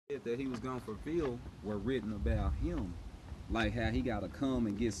that he was going to fulfill were written about him, like how he got to come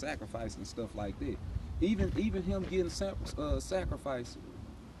and get sacrificed and stuff like that. Even him getting sacrificed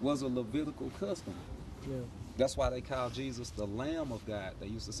was a Levitical custom. Yeah. That's why they call Jesus the Lamb of God. They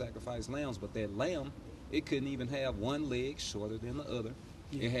used to sacrifice lambs, but that lamb, it couldn't even have one leg shorter than the other.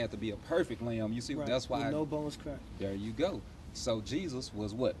 Yeah. It had to be a perfect lamb. You see, right. That's why. With no bones cracked. There you go. So Jesus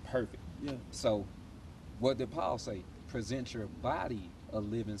was what? Perfect. Yeah. So what did Paul say? Present your body a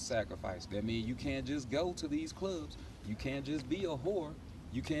living sacrifice. That means you can't just go to these clubs. You can't just be a whore.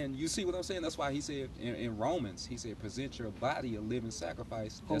 You see what I'm saying? That's why he said in Romans, he said, present your body a living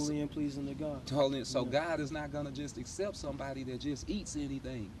sacrifice. Holy and pleasing to God. Holy. So God is not going to just accept somebody that just eats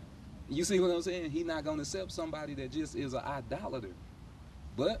anything. You see what I'm saying? He's not going to accept somebody that just is an idolater.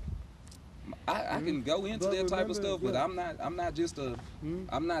 But I can go into that type of stuff, but I'm not just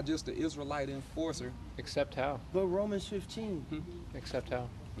an Israelite enforcer. Except how? But Romans 15. Except how?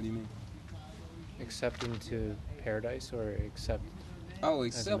 What do you mean? Accept into paradise or accept? Oh,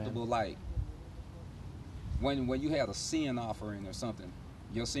 acceptable, like when you had a sin offering or something,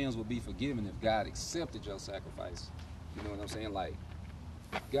 your sins will be forgiven if God accepted your sacrifice. You know what I'm saying? Like,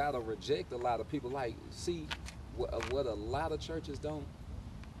 God will reject a lot of people. Like, see, what a lot of churches don't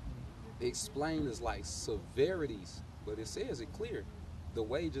explain is like severities, but it says it clear. The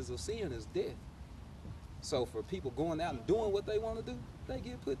wages of sin is death. So for people going out and doing what they want to do, they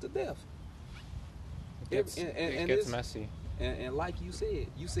get put to death. It gets messy. And like you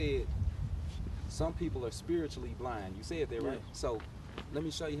said some people are spiritually blind. You said that, right? So let me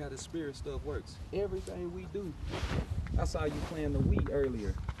show you how the spirit stuff works. Everything we do. I saw you playing the Wii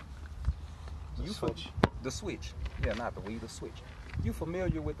earlier. The Switch. The Switch. Yeah, not the Wii, the Switch. You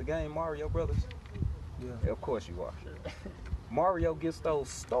familiar with the game Mario Brothers? Yeah. Of course you are. Mario gets those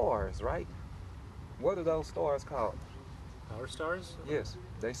stars, right? What are those stars called? Power stars? Yes,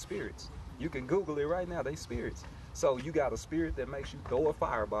 they spirits. You can Google it right now. They spirits. So you got a spirit that makes you throw a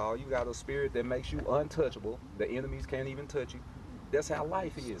fireball. You got a spirit that makes you untouchable. The enemies can't even touch you. That's how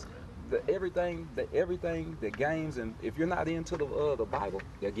life is. Everything that games, and if you're not into the Bible,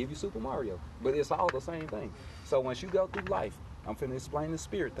 they'll give you Super Mario. But it's all the same thing. So once you go through life, I'm finna explain the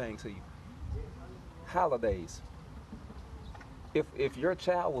spirit thing to you. Holidays. If your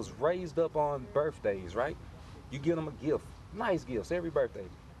child was raised up on birthdays, right? You give them a gift. Nice gifts every birthday.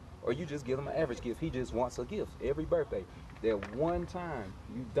 Or you just give them an average gift. He just wants a gift every birthday. That one time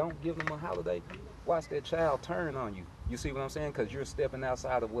you don't give them a holiday, watch that child turn on you. You see what I'm saying? Because you're stepping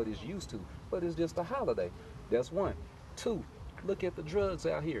outside of what he's used to. But it's just a holiday. That's one. Two, look at the drugs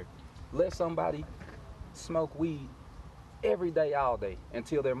out here. Let somebody smoke weed every day, all day,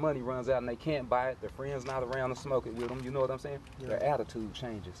 until their money runs out and they can't buy it. Their friends not around to smoke it with them. You know what I'm saying? Yeah. Their attitude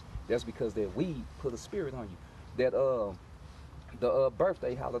changes. That's because that weed put a spirit on you. That the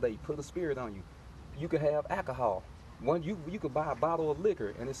birthday holiday put a spirit on you. You could have alcohol. You could buy a bottle of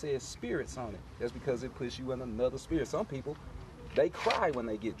liquor and it says spirits on it. That's because it puts you in another spirit. Some people, they cry when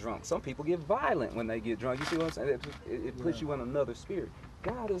they get drunk. Some people get violent when they get drunk. You see what I'm saying? It puts you in another spirit.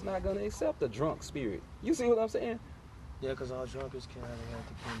 God is not going to accept a drunk spirit. You see what I'm saying? Yeah, because all drunkards can't have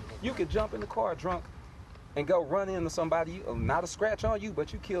the kingdom. You could jump in the car drunk and go run into somebody, not a scratch on you,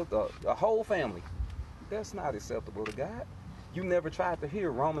 but you killed a whole family. That's not acceptable to God. You never tried to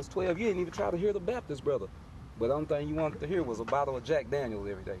hear Romans 12. You didn't even try to hear the Baptist brother. But the only thing you wanted to hear was a bottle of Jack Daniels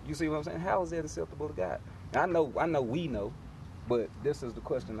every day. You see what I'm saying? How is that acceptable to God? I know we know, but this is the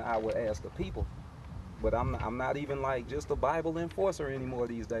question that I would ask the people. But I'm not even like just a Bible enforcer anymore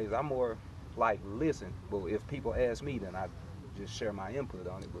these days. I'm more like listen. But if people ask me, then I just share my input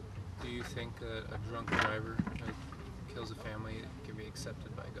on it. But do you think a drunk driver who kills a family can be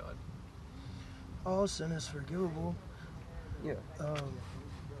accepted by God? All sin is forgivable. Yeah.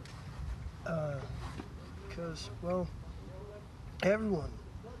 Because, well, everyone.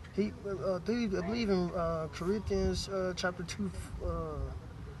 I believe in Corinthians chapter 2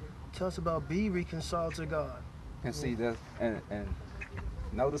 tells about be reconciled to God. And see that, and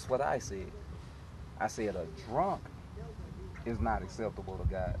notice what I said. I said a drunk is not acceptable to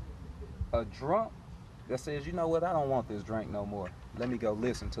God. A drunk that says, you know what, I don't want this drink no more. Let me go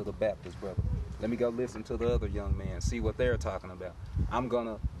listen to the Baptist brother. Let me go listen to the other young man, see what they're talking about. I'm going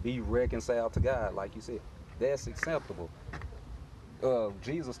to be reconciled to God, like you said. That's acceptable.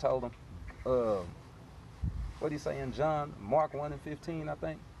 Jesus told them, what did he say in John? Mark 1:15, I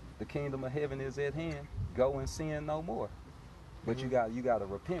think. The kingdom of heaven is at hand. Go and sin no more. But you got to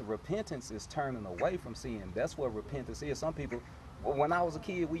repent. Repentance is turning away from sin. That's what repentance is. Some people, when I was a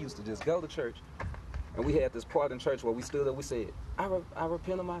kid, we used to just go to church. And we had this part in church where we stood up, we said, I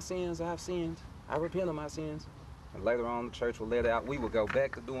repent of my sins, I've sinned. I repent of my sins. And later on, the church will let out. We will go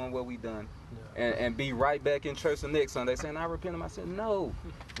back to doing what we done, Yeah. and be right back in church the next Sunday saying, I repent of my sin. No,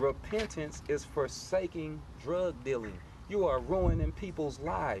 repentance is forsaking drug dealing. You are ruining people's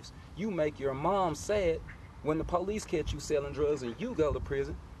lives. You make your mom sad when the police catch you selling drugs and you go to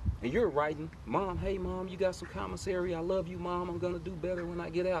prison. And you're writing, Mom, hey, Mom, you got some commissary. I love you, Mom. I'm going to do better when I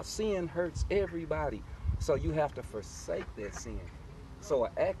get out. Sin hurts everybody. So you have to forsake that sin. So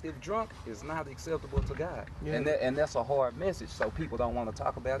an active drunk is not acceptable to God. Yeah. And that's a hard message. So people don't want to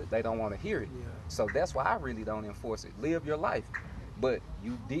talk about it. They don't want to hear it. Yeah. So that's why I really don't enforce it. Live your life. But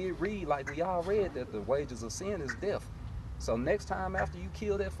you did read, like we all read, that the wages of sin is death. So next time after you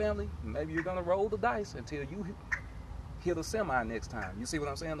kill that family, maybe you're going to roll the dice until you hit a semi next time. You see what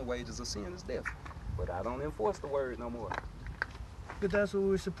I'm saying? The wages of sin is death. But I don't enforce the word no more. But that's what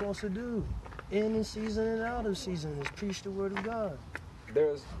we're supposed to do. In season and out of season is preach the word of God.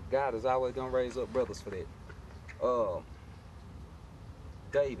 God is always going to raise up brothers for that.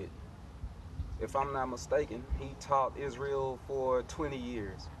 David, if I'm not mistaken, he taught Israel for 20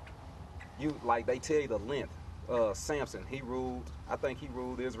 years. Like they tell you the length. Samson, I think he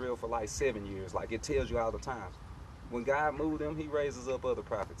ruled Israel for like 7 years. Like it tells you all the time. When God moved him, he raises up other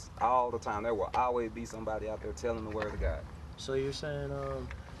prophets all the time. There will always be somebody out there telling the word of God. So you're saying,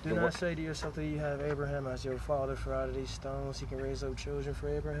 do not say to yourself that you have Abraham as your father, for out of these stones he can raise up children for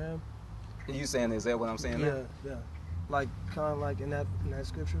Abraham? You saying, is that what I'm saying Yeah, now? yeah. Like, kind of like in that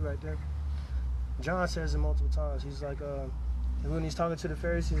scripture right there. John says it multiple times. He's like, when he's talking to the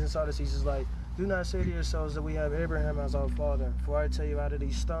Pharisees and Sadducees, he's like, do not say to yourselves that we have Abraham as our father, for I tell you, out of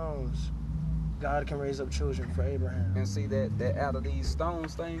these stones, God can raise up children for Abraham. And see that out of these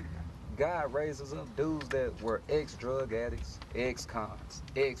stones thing, God raises up dudes that were ex-drug addicts, ex-cons,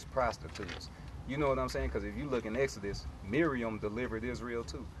 ex-prostitutes. You know what I'm saying? Because if you look in Exodus, Miriam delivered Israel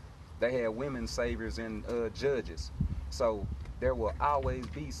too. They had women saviors and judges. So there will always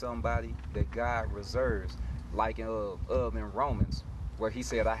be somebody that God reserves, like in Romans, where he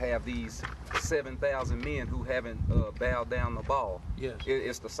said, I have these 7,000 men who haven't bowed down the ball. Yes.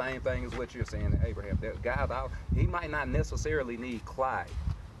 It's the same thing as what you're saying to Abraham. That God, he might not necessarily need Clyde.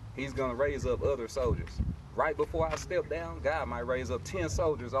 He's going to raise up other soldiers. Right before I step down, God might raise up 10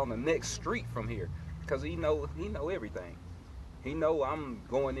 soldiers on the next street from here, because he know everything. He know I'm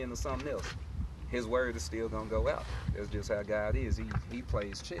going into something else. His word is still going to go out. That's just how God is. He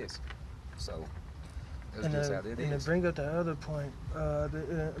plays chess. So that's just how it is. And to bring up the other point, I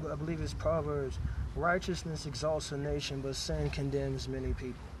believe it's Proverbs, righteousness exalts a nation, but sin condemns many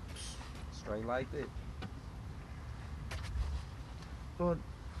people. Straight like that. Well,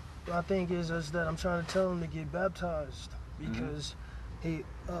 my thing is that I'm trying to tell him to get baptized because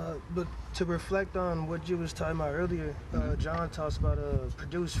but to reflect on what you was talking about earlier, John talks about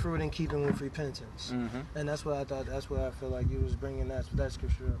produce fruit in keeping with repentance, and that's what I thought. That's what I feel like you was bringing that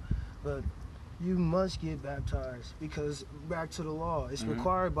scripture up. But you must get baptized because back to the law, it's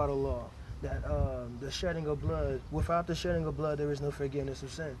required by the law that the shedding of blood. Without the shedding of blood, there is no forgiveness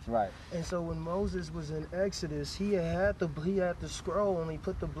of sins. Right. And so when Moses was in Exodus, he had the scroll and he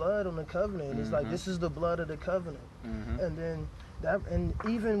put the blood on the covenant. It's like, this is the blood of the covenant. And then and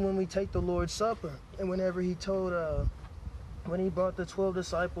even when we take the Lord's Supper, and whenever he told when he brought the 12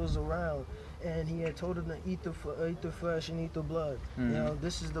 disciples around, and he had told them to eat the flesh and eat the blood. You know,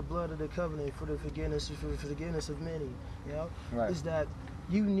 this is the blood of the covenant for the forgiveness of many. You know, is that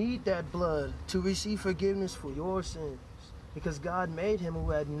you need that blood to receive forgiveness for your sins, because God made him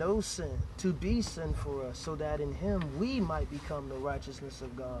who had no sin to be sin for us, so that in him we might become the righteousness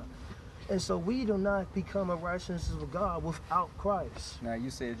of God. And so we do not become a righteousness of God without Christ. Now you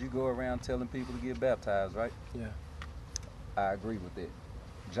said you go around telling people to get baptized, right? Yeah. I agree with that.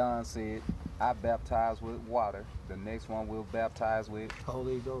 John said, I baptize with water. The next one will baptize with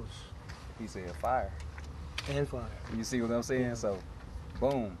Holy Ghost. He said fire. And fire. You see what I'm saying? Yeah. So,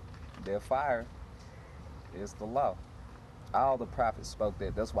 boom, that fire is the law. All the prophets spoke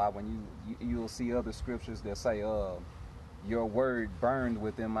that. That's why when you'll see other scriptures that say, your word burned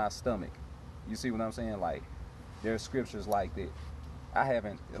within my stomach. You see what I'm saying? Like, there's scriptures like that. I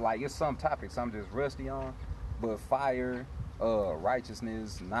haven't, like, it's some topics I'm just rusty on, but fire,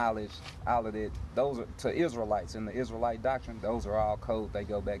 righteousness, knowledge, all of that, those are to Israelites in the Israelite doctrine. Those are all code. They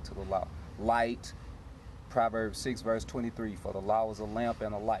go back to the law. Light, Proverbs 6 verse 23, for the law is a lamp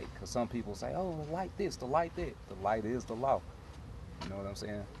and a light. Because some people say, oh, the light this, the light that. The light is the law. You know what I'm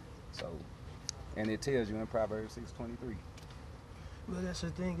saying? So, and it tells you in Proverbs 6:23. Well, that's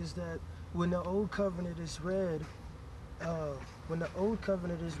the thing, is that when the old covenant is read,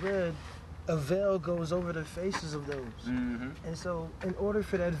 a veil goes over the faces of those. And so in order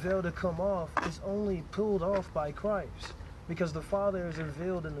for that veil to come off, it's only pulled off by Christ, because the Father is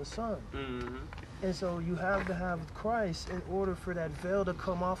revealed in the Son. And so you have to have Christ in order for that veil to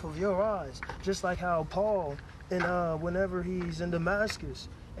come off of your eyes. Just like how Paul, whenever he's in Damascus,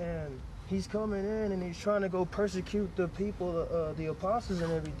 and he's coming in and he's trying to go persecute the people, the apostles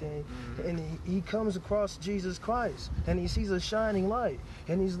and everything. And he comes across Jesus Christ and he sees a shining light.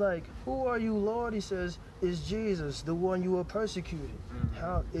 And he's like, "Who are you, Lord?" He says, "It's Jesus, the one you were persecuting."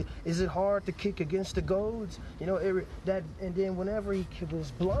 How is it hard to kick against the goads? You know, and then whenever he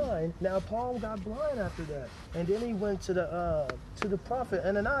was blind, now Paul got blind after that. And then he went to the prophet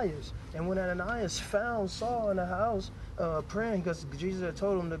Ananias. And when Ananias found Saul in the house, praying, because Jesus had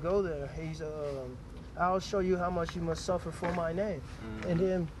told him to go there. He's, "I'll show you how much you must suffer for my name." And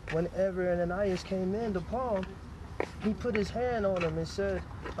then whenever Ananias came in to Paul, he put his hand on him and said,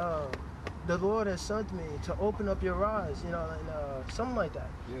 "The Lord has sent me to open up your eyes," you know, and something like that.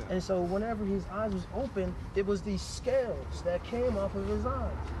 And so whenever his eyes was open, it was these scales that came off of his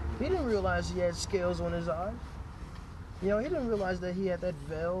eyes. He didn't realize he had scales on his eyes. You know, he didn't realize that he had that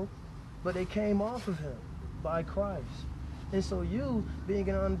veil, but it came off of him by Christ. And so you, being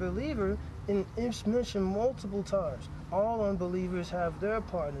an unbeliever, and it's mentioned multiple times, all unbelievers have their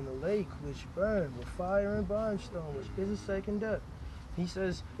part in the lake which burn with fire and brimstone, which is the second death. He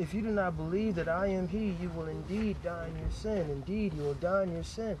says, "If you do not believe that I am he, you will indeed die in your sin. Indeed, you will die in your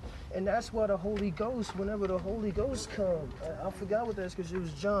sin." And that's why the Holy Ghost, whenever the Holy Ghost comes, I forgot what that's, because it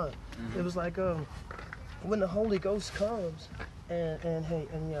was John. It was like, when the Holy Ghost comes and he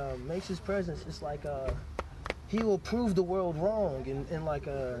makes his presence, it's like, he will prove the world wrong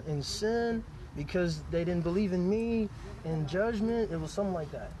in sin, because they didn't believe in me, in judgment. It was something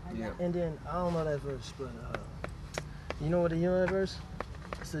like that. And then I don't know that verse, but you know that verse?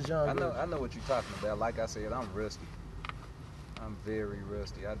 It's the John verse. I know what you're talking about. Like I said, I'm rusty. I'm very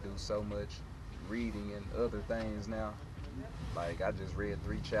rusty. I do so much reading and other things now. Like, I just read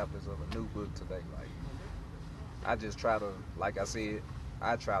 3 chapters of a new book today. Like, I just try to, like I said,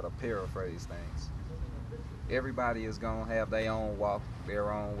 I try to paraphrase things. Everybody is going to have their own walk,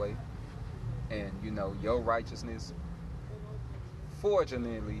 their own way. And, you know, your righteousness,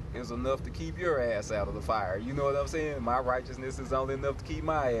 fortunately, is enough to keep your ass out of the fire. You know what I'm saying? My righteousness is only enough to keep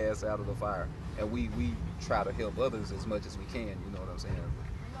my ass out of the fire. And we try to help others as much as we can. You know what I'm saying?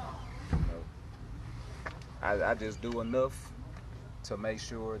 You know, I just do enough to make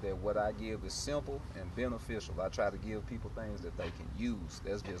sure that what I give is simple and beneficial. I try to give people things that they can use.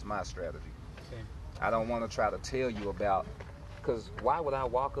 That's just my strategy. Same. I don't want to try to tell you about, because why would I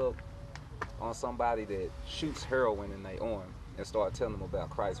walk up on somebody that shoots heroin in their arm and start telling them about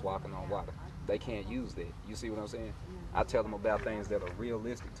Christ walking on water? They can't use that. You see what I'm saying? I tell them about things that are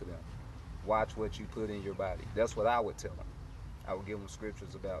realistic to them. Watch what you put in your body. That's what I would tell them. I would give them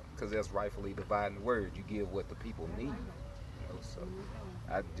scriptures about, because that's rightfully dividing the word. You give what the people need. You know, so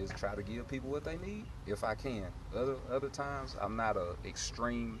I just try to give people what they need if I can. Other times, I'm not a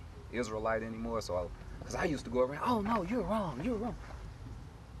extreme Israelite anymore, so because I used to go around, "Oh no, you're wrong, you're wrong."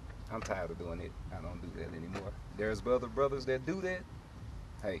 I'm tired of doing it. I don't do that anymore. There's other brothers that do that.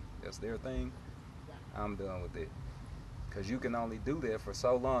 Hey, that's their thing. I'm done with it. Because you can only do that for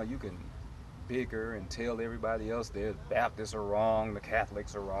so long. You can bicker and tell everybody else the Baptists are wrong, the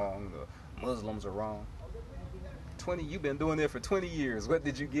Catholics are wrong, the Muslims are wrong. You've been doing that for 20 years. What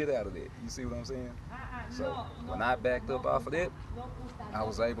did you get out of that? You see what I'm saying? So when I backed up off of that, I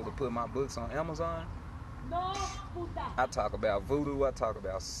was able to put my books on Amazon. I talk about voodoo. I talk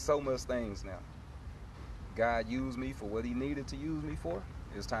about so much things now. God used me for what he needed to use me for.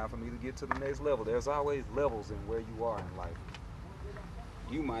 It's time for me to get to the next level. There's always levels in where you are in life.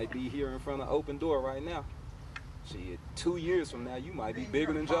 You might be here in front of open door right now. Shit, 2 years from now, you might be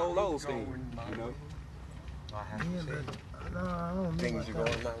bigger than Joel Osteen. You know? I don't know. Things are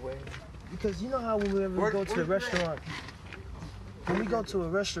going my way. Because you know how when we go to a restaurant, when we go to a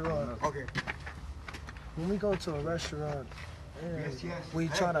restaurant, when we go to a restaurant, we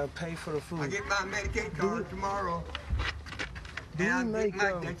try to pay for the food. I get my Medicaid card tomorrow. And I get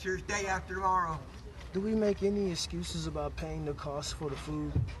my next year's day after tomorrow. Do we make any excuses about paying the cost for the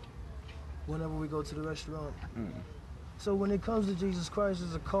food whenever we go to the restaurant? So when it comes to Jesus Christ,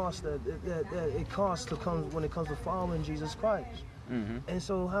 there's a cost that it costs to come when it comes to following Jesus Christ. And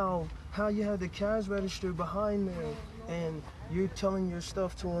so how you have the cash register behind there and you're telling your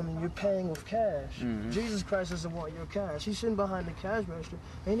stuff to him and you're paying with cash. Jesus Christ doesn't want your cash. He's sitting behind the cash register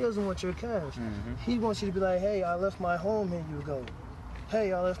and he doesn't want your cash. He wants you to be like, "Hey, I left my home, here you go.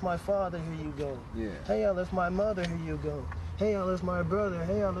 Hey, I left my father, here you go. Hey, I left my mother, here you go. Hey, I left my brother.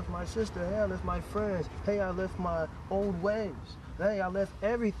 Hey, I left my sister. Hey, I left my friends. Hey, I left my old ways. Hey, I left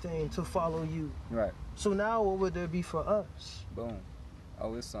everything to follow you. Right. So now what would there be for us? Boom.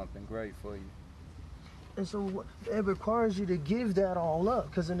 Oh, it's something great for you. And so it requires you to give that all up,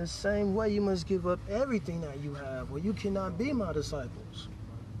 because in the same way you must give up everything that you have, or you cannot be my disciples.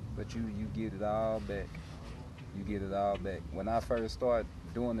 But you get it all back. You get it all back. When I first started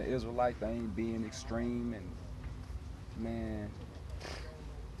doing the Israelite thing, being extreme, and man,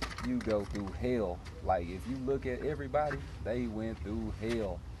 you go through hell. Like, if you look at everybody, they went through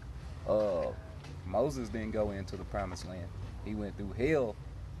hell. Moses didn't go into the promised land. He went through hell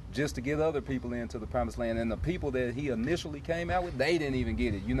just to get other people into the promised land. And the people that he initially came out with, they didn't even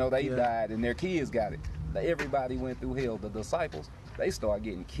get it. You know, they died and their kids got it. Everybody went through hell. The disciples, they started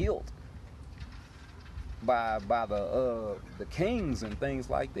getting killed by the kings and things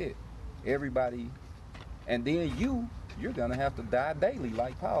like that. Everybody, and then you're gonna have to die daily,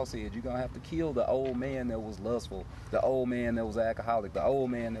 like Paul said. You're gonna have to kill the old man that was lustful, the old man that was alcoholic, the old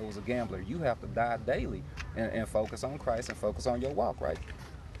man that was a gambler. You have to die daily and focus on Christ and focus on your walk, right?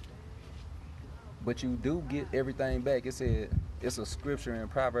 But you do get everything back. It said, it's a scripture in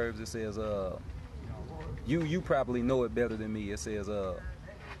Proverbs. It says, you probably know it better than me. It says,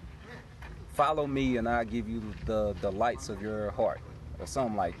 follow me and I'll give you the delights of your heart, or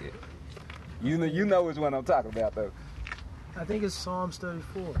something like that. You know which one I'm talking about, though. I think it's Psalms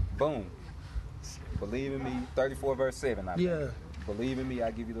 34. Boom. Believe in me, 34 verse 7. Yeah. Believe in me,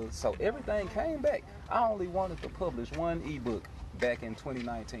 I give you the... So everything came back. I only wanted to publish one ebook back in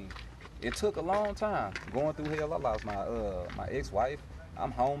 2019. It took a long time. Going through hell, I lost my ex-wife.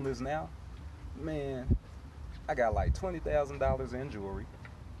 I'm homeless now. Man, I got like $20,000 in jewelry.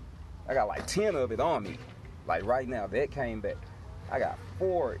 I got like 10 of it on me. Like right now, that came back. I got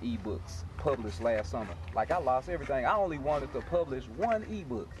 4 ebooks published last summer. Like, I lost everything. I only wanted to publish one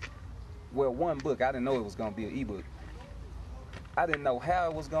ebook. Well, one book. I didn't know it was going to be an ebook. I didn't know how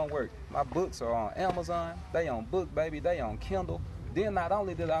it was going to work. My books are on Amazon. They on BookBaby. They on Kindle. Then not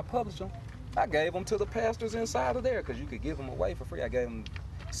only did I publish them, I gave them to the pastors inside of there, because you could give them away for free. I gave them...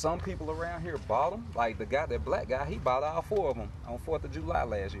 Some people around here bought them. Like the guy, that black guy, he bought all 4 of them on 4th of July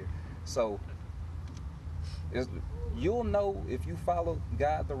last year. So you'll know if you follow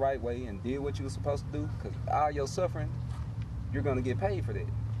God the right way and did what you were supposed to do, because all your suffering, you're going to get paid for that.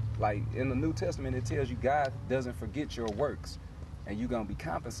 Like in the New Testament, it tells you God doesn't forget your works, and you're going to be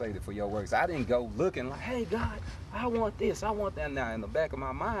compensated for your works. I didn't go looking like, hey, God, I want this, I want that. Now, in the back of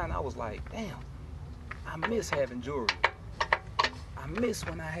my mind, I was like, damn, I miss having jewelry. I miss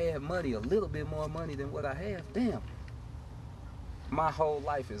when I had money, a little bit more money than what I have. Damn. My whole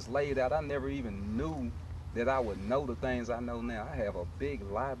life is laid out. I never even knew that I would know the things I know now. I have a big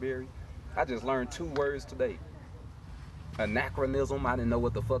library. I just learned 2 words today. Anachronism, I didn't know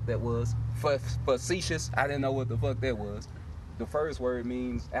what the fuck that was. Facetious, I didn't know what the fuck that was. The first word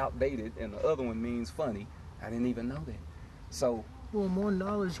means outdated, and the other one means funny. I didn't even know that. So, well, more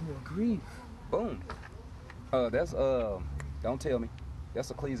knowledge, more grief. Boom. That's don't tell me.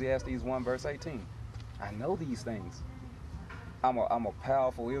 That's Ecclesiastes 1 verse 18. I know these things. I'm a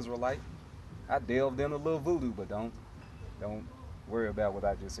powerful Israelite. I delved in a little voodoo, but don't worry about what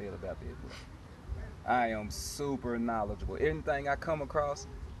I just said about that. I am super knowledgeable. Anything I come across,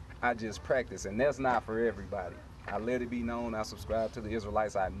 I just practice, and that's not for everybody. I let it be known I subscribe to the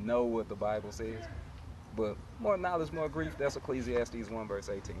Israelites. I know what the Bible says. But more knowledge, more grief, that's Ecclesiastes 1 verse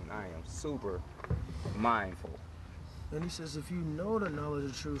 18. I am super mindful. And he says, if you know the knowledge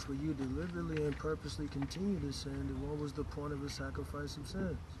of truth, but you deliberately and purposely continue to sin, then what was the point of the sacrifice of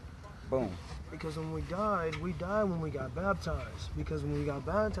sins? Boom. Because when we died when we got baptized. Because when we got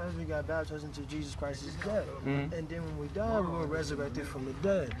baptized into Jesus Christ's death. Mm-hmm. And then when we died, we were resurrected from the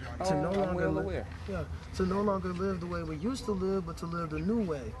dead. To no longer live the way we used to live, but to live the new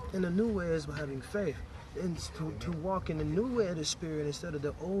way. And the new way is by having faith. And to walk in the new way of the Spirit instead of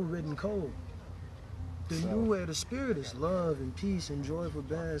the old written code. The new way of the Spirit is love and peace and joy,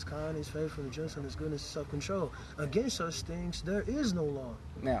 forbearance, kindness, faithfulness, gentleness, goodness, self-control. Against such things, there is no law.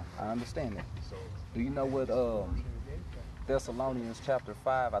 Now, I understand that. Do you know what Thessalonians chapter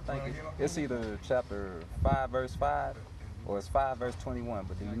 5, I think it's either chapter 5 verse 5 or it's 5 verse 21,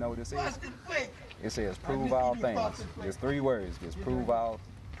 but do you know what it says? It says, prove all things. There's 3 words. Just prove all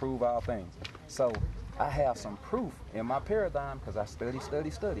things. So, I have some proof in my paradigm, because I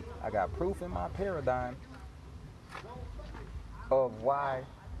study. I got proof in my paradigm of why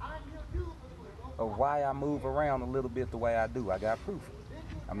I move around a little bit the way I do. I got proof.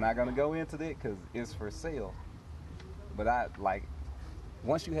 I'm not going to go into that because it's for sale. But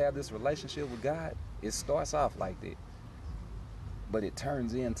once you have this relationship with God, it starts off like that. but it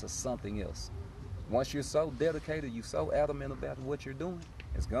turns into something else. Once you're so dedicated, you're so adamant about what you're doing,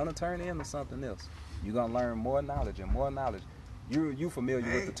 it's gonna turn into something else. You're gonna learn more knowledge and more knowledge. You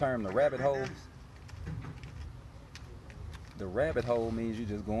familiar with the term the rabbit hole? The rabbit hole means you're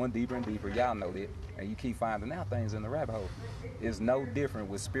just going deeper and deeper. Y'all know that. And you keep finding out things in the rabbit hole. It's no different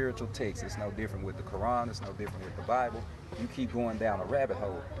with spiritual texts. It's no different with the Quran. It's no different with the Bible. You keep going down a rabbit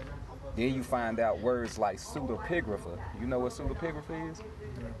hole. Then you find out words like pseudepigrapha. You know what pseudepigrapha is?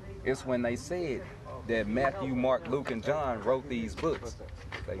 It's when they said that Matthew, Mark, Luke, and John wrote these books.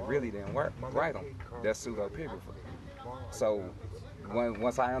 They really didn't write them. That's pseudepigrapha. So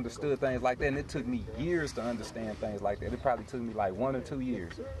once I understood things like that, and it took me years to understand things like that. It probably took me like 1 or 2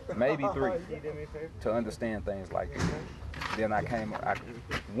 years, maybe 3, to understand things like that. Then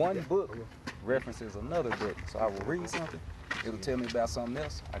one book references another book. So I will read something, it'll tell me about something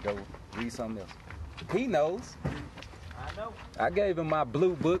else. I go read something else. He knows. I gave him my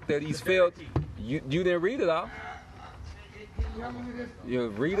blue book that he's felt. You didn't read it all. You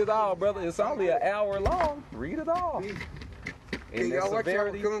read it all, brother. It's only an hour long. Read it all. And the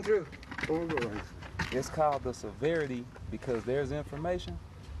severity, coming through. it's called the severity because there's information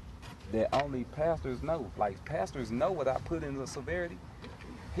that only pastors know. Like, pastors know what I put in the severity.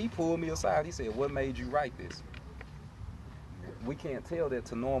 He pulled me aside. He said, what made you write this? We can't tell that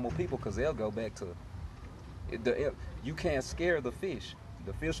to normal people because they'll go back to you can't scare the fish.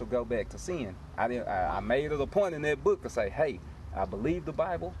 The fish will go back to sin. I made it a point in that book to say, hey, I believe the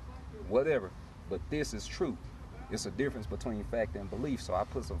Bible, whatever, but this is true. It's a difference between fact and belief. So I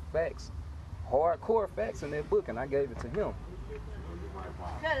put some facts, hardcore facts in that book, and I gave it to him.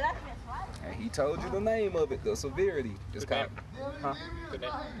 And he told you the name of it, the severity. It's called,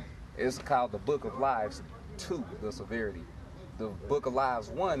 It's called the Book of Lives 2, the severity. The Book of Lives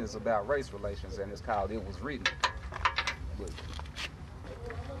 1 is about race relations, and it's called It Was Written. But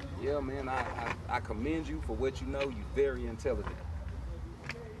yeah, man, I commend you for what you know. You're very intelligent.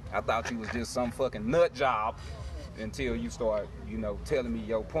 I thought you was just some fucking nut job until you start, telling me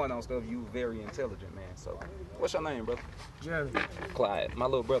your point on stuff. You were very intelligent, man. So, what's your name, brother? Jeremy. Clyde. My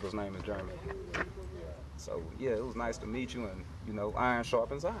little brother's name is Jeremy. So, yeah, it was nice to meet you, and, iron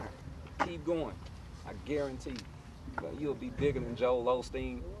sharpens iron. Keep going. I guarantee you'll be bigger than Joel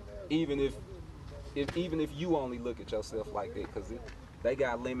Osteen, even if you only look at yourself like that, because they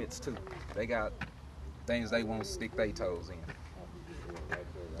got limits too. They got things they won't stick their toes in.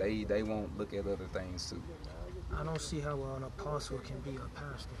 They won't look at other things too. I don't see how an apostle can be a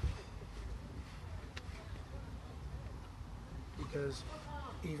pastor. Because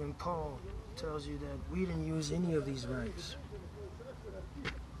even Paul tells you that we didn't use any of these rights.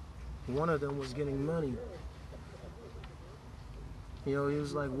 One of them was getting money. He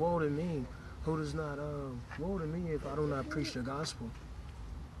was like, woe to me, who does not, woe to me if I do not preach the gospel.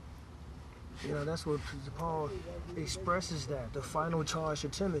 That's what Paul expresses, that, the final charge to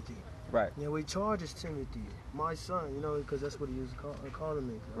Timothy. Right. He charges Timothy, my son, because that's what he was calling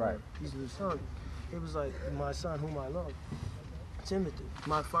me. Right. He's his son. It was like, my son whom I love, Timothy,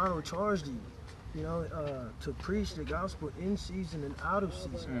 my final charge to you, to preach the gospel in season and out of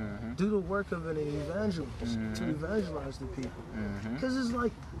season. Mm-hmm. Do the work of an evangelist, mm-hmm. to evangelize the people. Because it's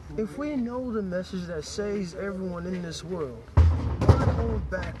like, if we know the message that saves everyone in this world, why hold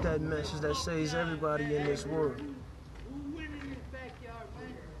back that message that saves everybody in this world?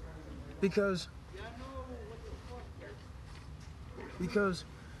 Because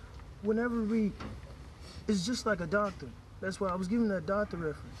whenever it's just like a doctor. That's why I was giving that doctor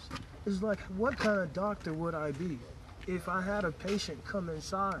reference. It's like, what kind of doctor would I be if I had a patient come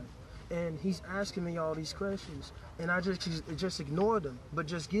inside and he's asking me all these questions and I just ignore them, but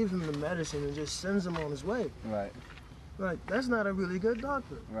just give him the medicine and just sends him on his way? Right. Right. That's not a really good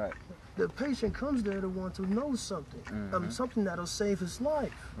doctor. Right. The patient comes there to want to know something, mm-hmm. Something that'll save his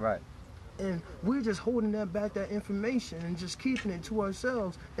life. Right. And we're just holding that information and just keeping it to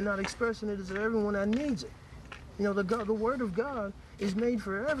ourselves and not expressing it to everyone that needs it. The word of God is made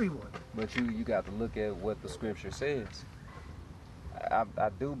for everyone. But you got to look at what the scripture says. I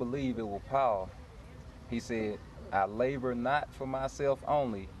do believe it was Paul. He said, I labor not for myself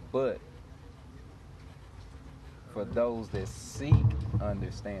only, but for those that seek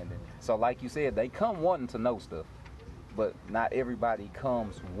understanding. So like you said, they come wanting to know stuff, but not everybody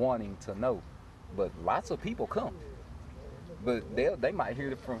comes wanting to know. But lots of people come. But they might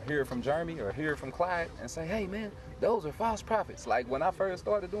hear from Jeremy or hear from Clyde and say, hey man, those are false prophets. Like when I first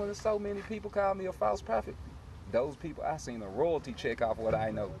started doing this, so many people called me a false prophet. Those people, I seen a royalty check off what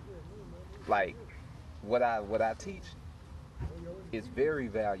I know. Like what I teach is very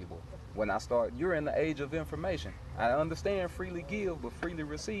valuable. when I start, you're in the age of information. I understand freely give, but freely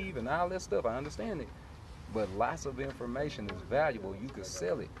receive and all that stuff. I understand it. But lots of information is valuable. You could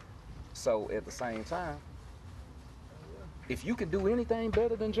sell it. So at the same time, if you can do anything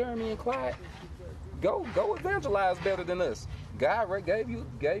better than Jeremy and Clyde, go evangelize better than us. God gave you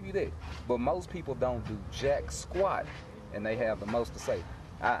that. But most people don't do jack squat, and they have the most to say.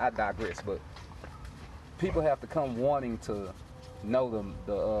 I digress, but people have to come wanting to know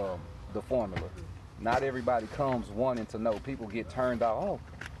the formula. Not everybody comes wanting to know. People get turned off.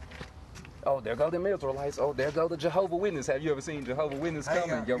 Oh, there go them Israelites. Oh, there go the Jehovah's Witness. Have you ever seen Jehovah's Witness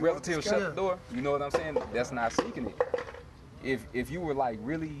coming? Your relative shut the door. You know what I'm saying? That's not seeking it. If you were like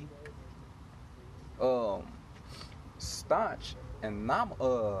really staunch and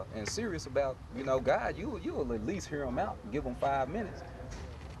serious about, you know, God, you will at least hear him out, give him 5 minutes.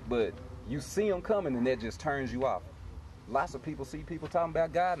 But you see him coming and that just turns you off. Lots of people see people talking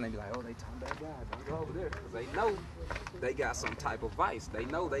about God and they be like, oh, they talking about God, don't go over there. Because they know they got some type of vice. They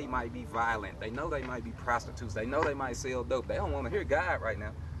know they might be violent. They know they might be prostitutes. They know they might sell dope. They don't want to hear God right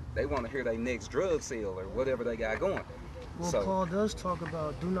now. They want to hear their next drug sale or whatever they got going. Well, so, Paul does talk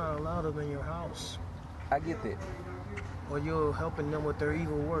about do not allow them in your house. I get that. Or you're helping them with their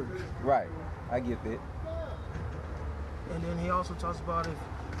evil work. Right. I get that. And then he also talks about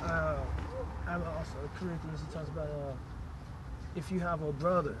Corinthians, he talks about if you have a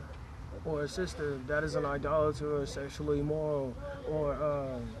brother or a sister that is an idolater or sexually immoral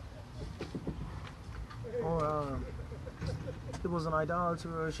or it was an idolater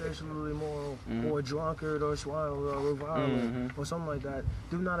or sexually immoral or a drunkard or swindler or reviler or something like that,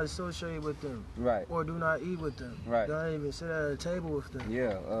 do not associate with them. Right. Or do not eat with them. Right. Don't even sit at a table with them.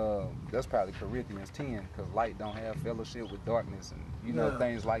 Yeah, that's probably Corinthians 10, because light don't have fellowship with darkness and, you know,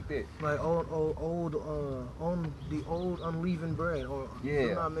 things like that. Like the old unleavened bread, or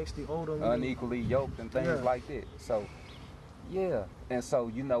do not mix the old unequally yoked and things like that. So, yeah. And so,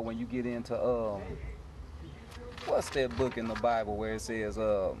 you know, when you get into, what's that book in the Bible where it says,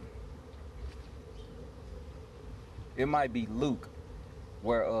 it might be Luke,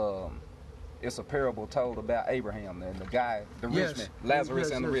 where it's a parable told about Abraham and the guy, the rich man,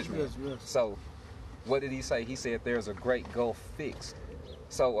 Lazarus and the rich man. So what did he say? He said there's a great gulf fixed.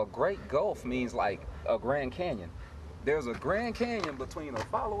 So a great gulf means like a Grand Canyon. There's a Grand Canyon between a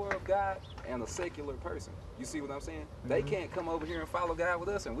follower of God and a secular person. You see what I'm saying? They can't come over here and follow God with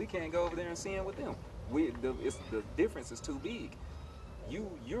us, and we can't go over there and sin with them. The difference is too big.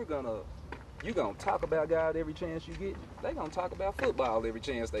 You're gonna talk about God every chance you get. They're gonna talk about football every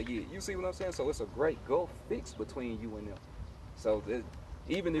chance they get. You see what I'm saying? So it's a great gulf fixed between you and them. So that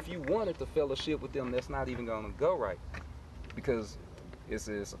even if you wanted to fellowship with them, that's not even gonna go right, because it's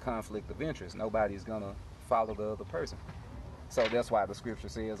a conflict of interest. Nobody's gonna follow the other person. So that's why the scripture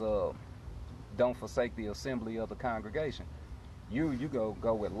says, don't forsake the assembly of the congregation. You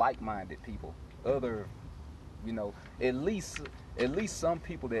go with like-minded people. Other, you know, at least some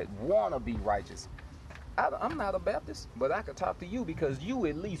people that want to be righteous. I'm not a Baptist, but I could talk to you because you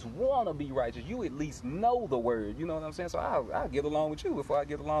at least want to be righteous. You at least know the word. You know what I'm saying? So I'll get along with you before I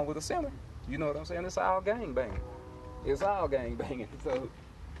get along with a sinner. You know what I'm saying? It's all gang banging. It's all gang banging. So, you know,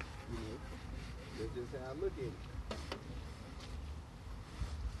 that's just how I look at it.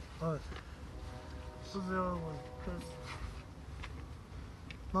 What's the other one? Cause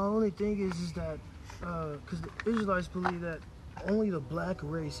my only thing is that because the Israelites believe that only the black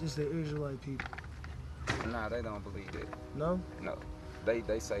race is the Israelite people. Nah, they don't believe that. No? No.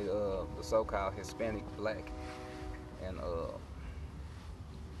 They say the so-called Hispanic black and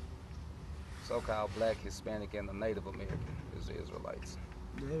so-called black, Hispanic, and the Native American is the Israelites.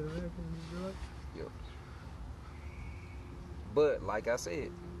 Native American Israelites? Yep. But like I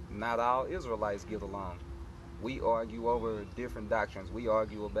said, not all Israelites get along. We argue over different doctrines. We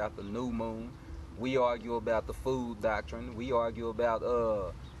argue about the new moon. We argue about the food doctrine. We argue about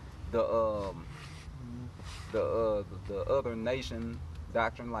the other nation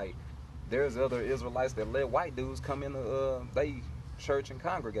doctrine. Like, there's other Israelites that let white dudes come in they church and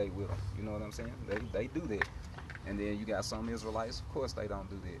congregate with them. You know what I'm saying? They do that. And then you got some Israelites, of course they don't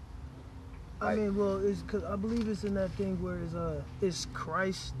do that. I mean, well, it's because I believe it's in that thing where it's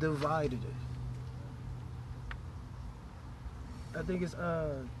Christ divided it. I think it's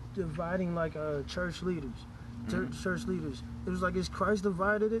dividing like church leaders. Church leaders. It was like, is Christ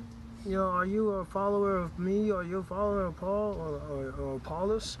divided it? You know, are you a follower of me, or are you a follower of Paul or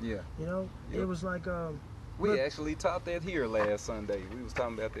Paulus? Yeah. You know, It was like we actually taught that here last Sunday. We was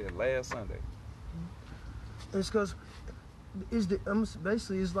talking about that last Sunday. It's because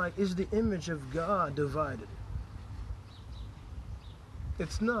basically it's like, is the image of God divided?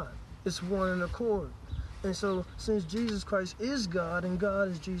 It's not. It's one in accord. And so, since Jesus Christ is God and God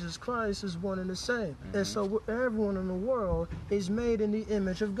is Jesus Christ, is one and the same. And so, everyone in the world is made in the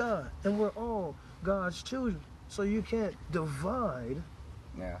image of God, and we're all God's children. So you can't divide.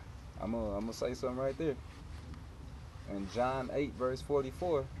 Now, I'm gonna say something right there. In John 8 verse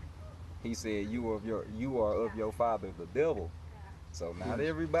 44, he said, "You are of your father the devil." So not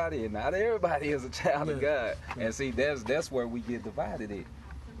everybody is a child of God. And see, that's where we get divided at.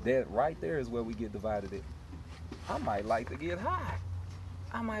 That right there is where we get divided at. I might like to get high.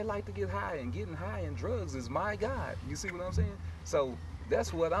 And getting high in drugs is my God. You see what I'm saying? So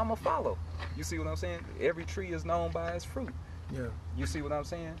that's what I'm going to follow. You see what I'm saying? Every tree is known by its fruit. Yeah. You see what I'm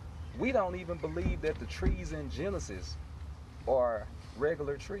saying? We don't even believe that the trees in Genesis are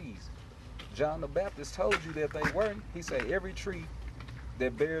regular trees. John the Baptist told you that they weren't. He said every tree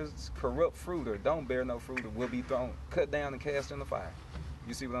that bears corrupt fruit or don't bear no fruit will be cut down and cast in the fire.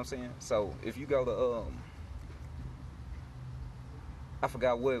 You see what I'm saying? So if you go to I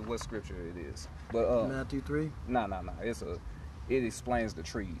forgot what scripture it is, but Matthew 3. No. It explains the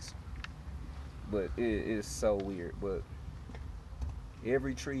trees, but it is so weird. But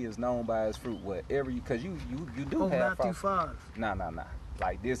every tree is known by its fruit. Because you do have Matthew 5. Nah.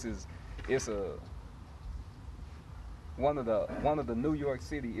 Like it's one of the New York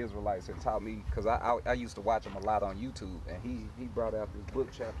City Israelites had taught me, because I used to watch him a lot on YouTube, and he brought out this book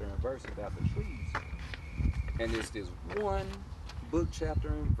chapter and verse about the trees, and it's this one book chapter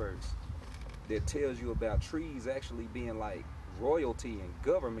and verse that tells you about trees actually being like royalty and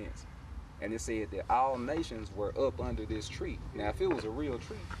governments, and it said that all nations were up under this tree. Now if it was a real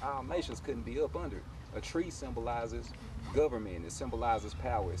tree, all nations couldn't be up under it. A tree symbolizes government, it symbolizes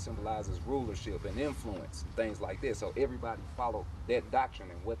power, it symbolizes rulership and influence, things like that. So everybody followed that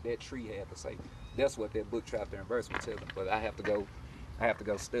doctrine and what that tree had to say. That's what that book chapter and verse would tell them. But I have to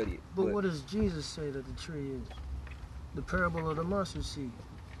go study it. But what does Jesus say that the tree is? The parable of the mustard seed.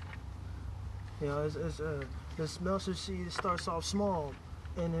 You know, this mustard seed, it starts off small,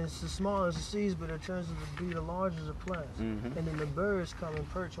 and it's the smallest of seeds, but it turns to be the largest of plants. And then the birds come and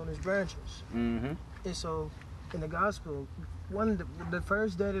perch on its branches. And so, in the gospel, the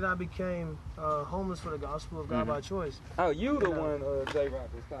first day that I became homeless for the gospel of God by choice. Oh, you the one J-Rock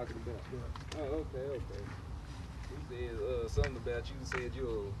was talking about. Yeah. Oh, okay. He said something about you said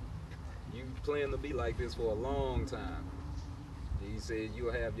you plan to be like this for a long time. He said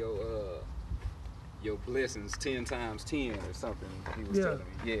you'll have your blessings 10 times 10 or something. He was telling me.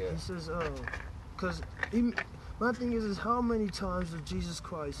 Yeah. He says, because my thing is how many times does Jesus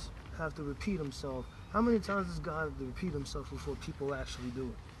Christ have to repeat himself? How many times does God have to repeat himself before people actually do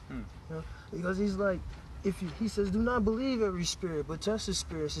it? You know? Because he's like, he says, do not believe every spirit, but test the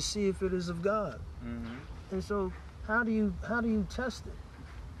spirits to see if it is of God. And so, how do you test it?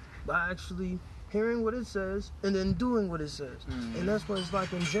 By actually hearing what it says and then doing what it says. And that's what it's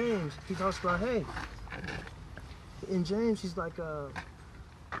like in James. He talks about, hey, in James, he's like,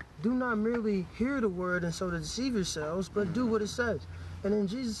 do not merely hear the word and so to deceive yourselves, but do what it says. And then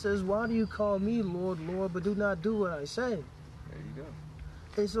Jesus says, why do you call me Lord, Lord, but do not do what I say? There you go.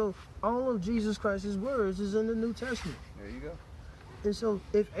 And so all of Jesus Christ's words is in the New Testament. There you go. And so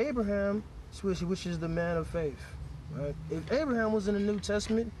if Abraham, which is the man of faith, right? If Abraham was in the New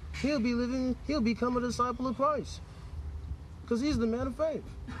Testament, he'll become a disciple of Christ. Because he's the man of faith.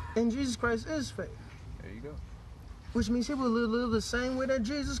 And Jesus Christ is faith. There you go. Which means he will live the same way that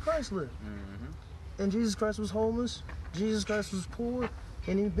Jesus Christ lived. And Jesus Christ was homeless. Jesus Christ was poor.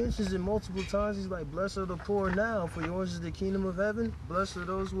 And he mentions it multiple times. He's like, blessed are the poor now, for yours is the kingdom of heaven. Blessed are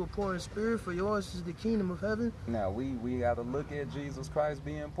those who are poor in spirit, for yours is the kingdom of heaven. Now, we got to look at Jesus Christ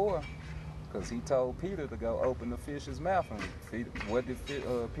being poor. Because he told Peter to go open the fish's mouth. And what did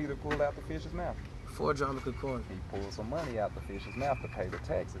Peter pull out the fish's mouth? 4 drachma coin. He pulled some money out the fish's mouth to pay the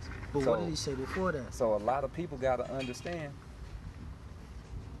taxes. But what did he say before that? So a lot of people got to understand,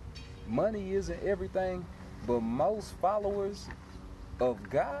 money isn't everything, but most followers of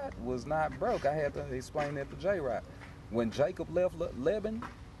God was not broke. I had to explain that to J-Rock. When Jacob left Lebanon,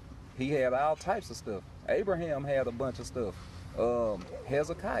 he had all types of stuff. Abraham had a bunch of stuff.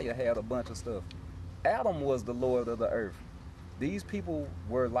 Hezekiah had a bunch of stuff. Adam was the Lord of the earth. These people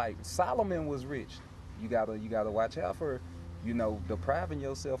were like, Solomon was rich. You gotta watch out for, depriving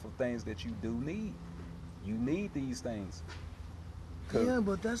yourself of things that you do need. You need these things. Yeah,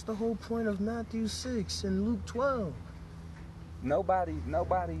 but that's the whole point of Matthew 6 and Luke 12. Nobody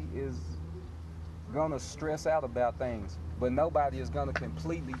is gonna stress out about things, but nobody is gonna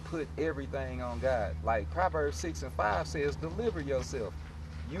completely put everything on God. Like Proverbs 6:5 says, deliver yourself.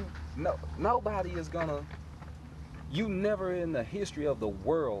 Nobody is gonna You never in the history of the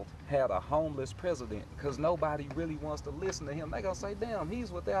world had a homeless president, because nobody really wants to listen to him. They gonna say, damn,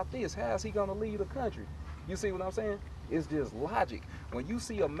 he's without this. How is he gonna lead the country? You see what I'm saying? It's just logic. When you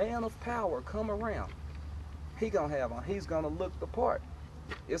see a man of power come around, he's gonna look the part.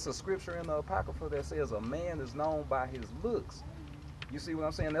 It's a scripture in the Apocrypha that says a man is known by his looks. You see what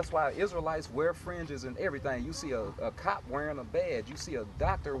I'm saying? That's why Israelites wear fringes and everything. You see a cop wearing a badge. You see a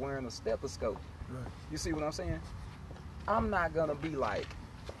doctor wearing a stethoscope. Right. You see what I'm saying? I'm not gonna be like,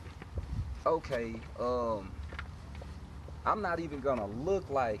 okay, I'm not even gonna look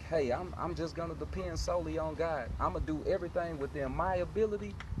like, hey, I'm just gonna depend solely on God. I'm gonna do everything within my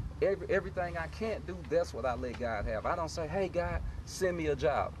ability. Everything I can't do, that's what I let God have. I don't say, hey, God, send me a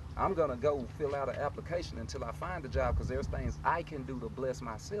job. I'm gonna go fill out an application until I find a job, because there's things I can do to bless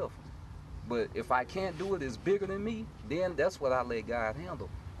myself. But if I can't do it, it's bigger than me, then that's what I let God handle.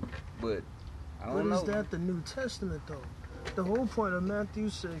 But I don't know. But is that the New Testament, though? The whole point of Matthew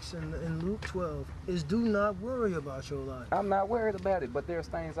 6 and Luke 12 is do not worry about your life. I'm not worried about it, but there's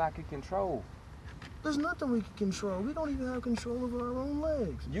things I can control. There's nothing we can control. We don't even have control over our own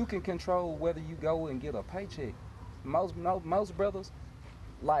legs. You can control whether you go and get a paycheck. Most brothers,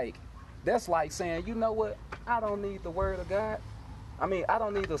 like, that's like saying, you know what? I don't need the word of God. I mean, I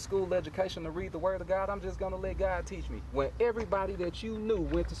don't need a school education to read the word of God. I'm just going to let God teach me. When everybody that you knew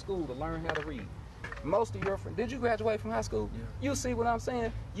went to school to learn how to read. Most of your friends, did you graduate from high school? Yeah. You see what I'm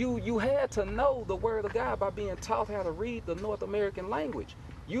saying? You had to know the word of God by being taught how to read the North American language.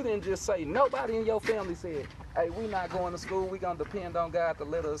 You didn't just say, nobody in your family said, hey, we're not going to school. We're going to depend on God to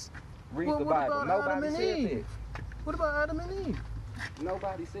let us read the Bible. Nobody said that. What about Adam and Eve?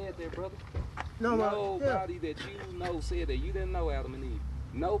 Nobody said that, brother. Nobody that you know said that. You didn't know Adam and Eve.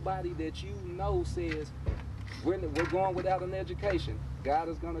 Nobody that you know says, we're going without an education. God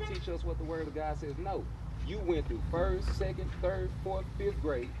is going to teach us what the word of God says. No. You went through 1st, 2nd, 3rd, 4th, 5th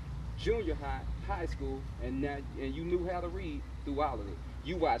grade, junior high, high school, and you knew how to read through all of it.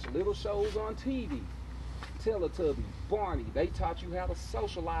 You watch little shows on TV, Teletubbies, Barney. They taught you how to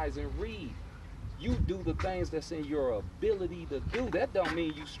socialize and read. You do the things that's in your ability to do. That don't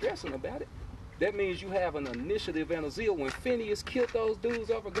mean you stressing about it. That means you have an initiative and a zeal. When Phineas killed those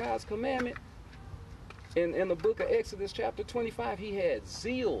dudes over God's commandment, in the book of Exodus chapter 25, he had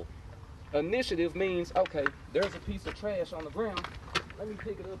zeal. Initiative means, okay, there's a piece of trash on the ground. Let me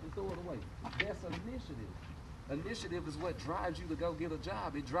pick it up and throw it away. That's initiative. Initiative is what drives you to go get a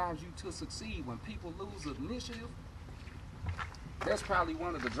job. It drives you to succeed. When people lose initiative, that's probably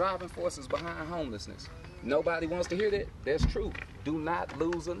one of the driving forces behind homelessness. Nobody wants to hear that. That's true. Do not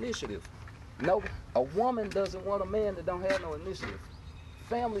lose initiative. No, a woman doesn't want a man that don't have no initiative.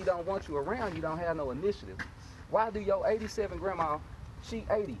 Family don't want you around, you don't have no initiative. Why do your 87 grandma, she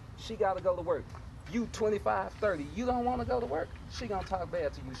 80, she got to go to work. You 25, 30, you don't want to go to work. She going to talk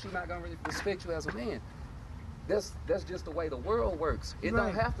bad to you. She not going to really respect you as a man. That's just the way the world works. It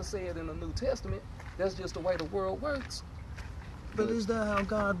don't have to say it in the New Testament. That's just the way the world works. But is that how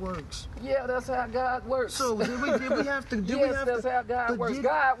God works? Yeah, that's how God works. So did we have to? That's how God works.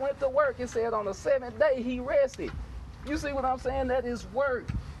 God went to work and said on the 7th day he rested. You see what I'm saying? That is work.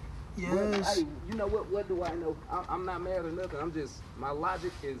 Yes. Well, hey, you know what? What do I know? I'm not mad or nothing. I'm just, my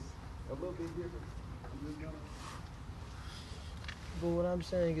logic is a little bit different. But what I'm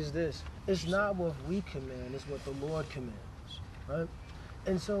saying is this. It's not what we command, it's what the Lord commands, right?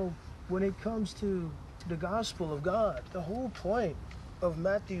 And so when it comes to the gospel of God, the whole point of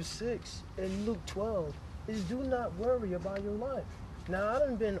Matthew 6 and Luke 12 is do not worry about your life. Now, I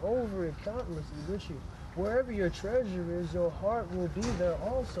done been over it countlessly with you. Wherever your treasure is, your heart will be there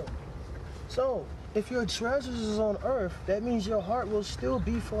also. So, if your treasure is on earth, that means your heart will still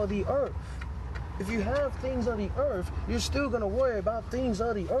be for the earth. If you have things on the earth, you're still going to worry about things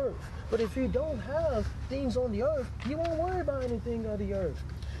on the earth. But if you don't have things on the earth, you won't worry about anything on the earth.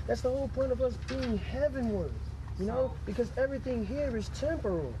 That's the whole point of us being heavenward, you know, because everything here is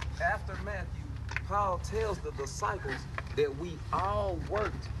temporal. After Matthew, Paul tells the disciples that we all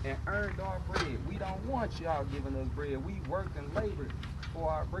worked and earned our bread. We don't want y'all giving us bread. We worked and labored for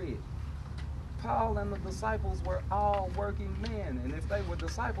our bread. Paul and the disciples were all working men. And if they were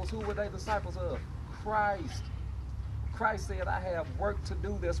disciples, who were they disciples of? Christ. Christ said, I have work to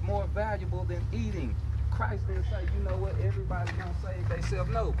do that's more valuable than eating. Christ didn't say, you know what, everybody gonna save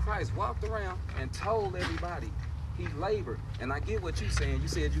themselves. No, Christ walked around and told everybody he labored. And I get what you're saying. You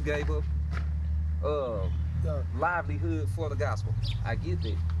said you gave up livelihood for the gospel. I get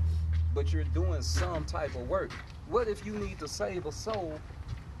that. But you're doing some type of work. What if you need to save a soul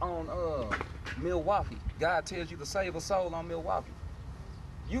on Milwaukee? God tells you to save a soul on Milwaukee.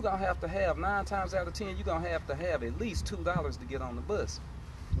 you're going to have 9 times out of 10, you're going to have at least $2 to get on the bus.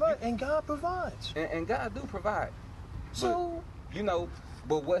 Right, and God provides. And God do provide. So, but, you know,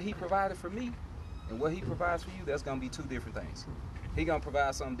 but what he provided for me and what he provides for you, that's going to be 2 different things. He going to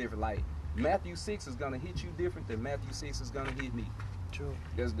provide something different. Like Matthew 6 is going to hit you different than Matthew 6 is going to hit me. True.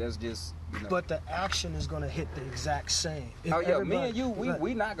 That's just, you know. But the action is going to hit the exact same. Oh yeah, me and you,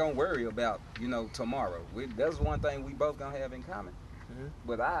 we not going to worry about, you know, tomorrow. That's one thing we both going to have in common. Mm-hmm.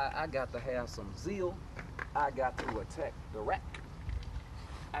 But I got to have some zeal. I got to attack the rat.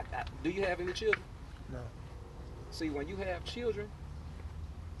 Do you have any children? No. See, when you have children,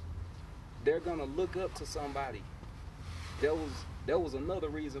 they're going to look up to somebody. That was another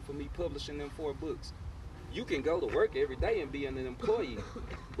reason for me publishing them 4 books. You can go to work every day and be an employee,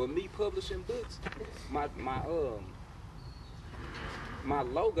 but me publishing books, my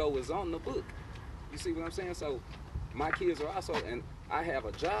logo is on the book. You see what I'm saying? So my kids are also, and I have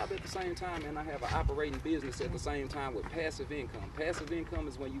a job at the same time, and I have an operating business at the same time with passive income. Passive income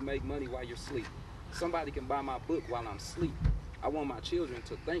is when you make money while you're asleep. Somebody can buy my book while I'm asleep. I want my children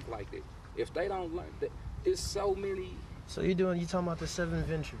to think like that. If they don't learn that, it's so many. So you talking about the 7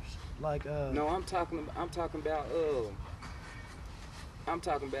 ventures, like No, I'm talking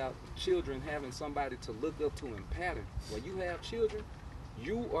about children having somebody to look up to and pattern. When you have children,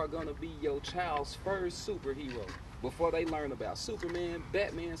 you are gonna be your child's first superhero. Before they learn about Superman,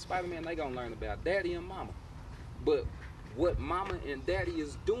 Batman, Spider-Man, they gonna learn about daddy and mama. But what mama and daddy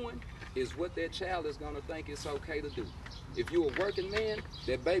is doing is what that child is gonna think it's okay to do. If you're a working man,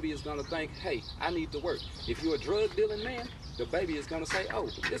 that baby is gonna think, hey, I need to work. If you're a drug dealing man, the baby is gonna say, oh,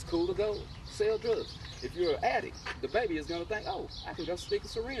 it's cool to go sell drugs. If you're an addict, the baby is gonna think, oh, I can go stick a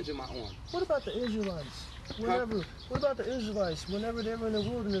syringe in my arm. What about the Israelites? What about the Israelites whenever they were in the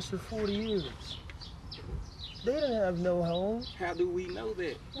wilderness for 40 years? They didn't have no home. How do we know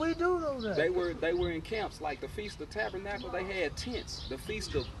that? We do know that. They were in camps, like the Feast of Tabernacle, they had tents. The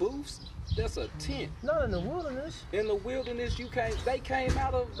Feast of Booths, that's a tent. Not in the wilderness. In the wilderness, they came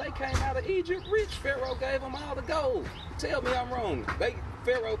out of Egypt rich. Pharaoh gave them all the gold. Tell me I'm wrong.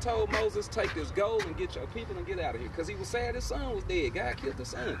 Pharaoh told Moses, take this gold and get your people and get out of here. Because he was sad his son was dead. God killed his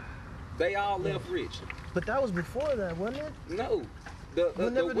son. They all left rich. But that was before that, wasn't it? No.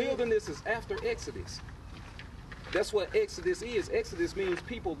 The wilderness is after Exodus. That's what Exodus is. Exodus means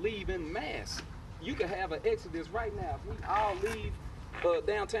people leave en masse. You can have an Exodus right now. If we all leave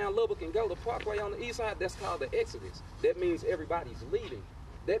downtown Lubbock and go to Parkway on the east side, that's called the Exodus. That means everybody's leaving.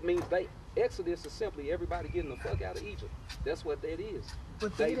 That means Exodus is simply everybody getting the fuck out of Egypt. That's what that is.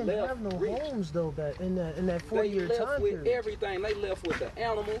 But they didn't have no homes though back in that 4-year time period. They left with everything. They left with the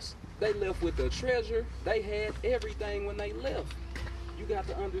animals. They left with the treasure. They had everything when they left. You got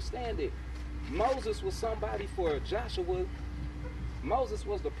to understand it. Moses was somebody for Joshua. Moses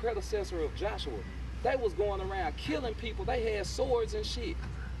was the predecessor of Joshua. They was going around killing people. They had swords and shit.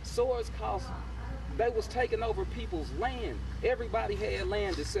 Swords cost. They was taking over people's land. Everybody had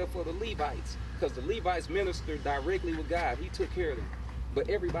land except for the Levites, because the Levites ministered directly with God. He took care of them. But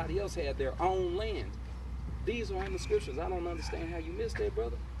everybody else had their own land. These are in the scriptures. I don't understand how you missed that,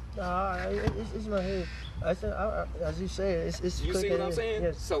 brother. It's my head. I said, as you say, it's. You see what I'm saying?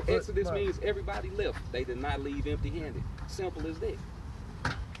 Yes. So Exodus means everybody left. They did not leave empty-handed. Simple as that.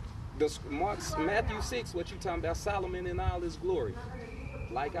 Matthew 6, what you talking about? Solomon in all his glory.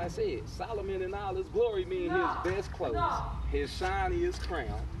 Like I said, Solomon in all his glory means his best clothes, his shiniest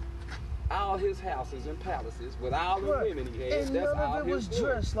crown, all his houses and palaces with all the women he had. And that's none all of it was his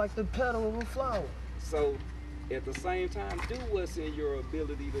glory. dressed like the petal of a flower. So, at the same time, do what's in your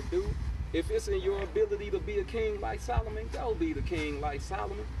ability to do. If it's in your ability to be a king like Solomon, go be the king like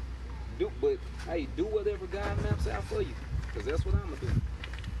Solomon. But hey, do whatever God maps out for you, because that's what I'm gonna do.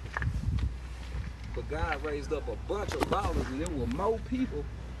 But God raised up a bunch of ballers, and there were more people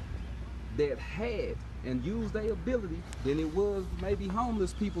that had and used their ability than it was maybe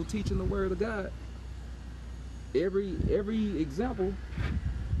homeless people teaching the word of God. Every example,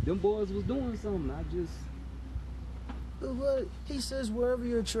 them boys was doing something. But he says, wherever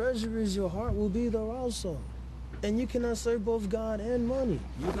your treasure is, your heart will be there also. And you cannot serve both God and money.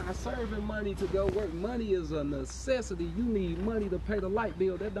 You're not serving money to go work. Money is a necessity. You need money to pay the light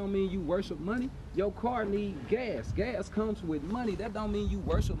bill. That don't mean you worship money. Your car need gas. Gas comes with money. That don't mean you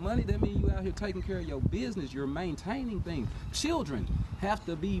worship money. That means you out here taking care of your business. You're maintaining things. Children have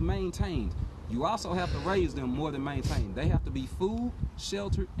to be maintained. You also have to raise them more than maintain. They have to be food,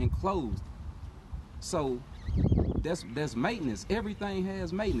 sheltered, and clothed. So that's maintenance. Everything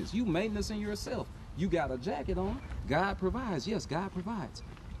has maintenance. You maintenance in yourself. You got a jacket on. God provides. Yes, God provides.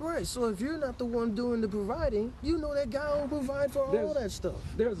 Right, so if you're not the one doing the providing, you know that God will provide for all that stuff.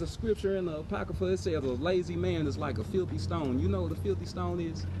 There's a scripture in the Apocrypha that says a lazy man is like a filthy stone. You know what a filthy stone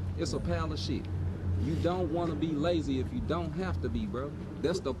is? It's a pile of shit. You don't want to be lazy if you don't have to be, bro.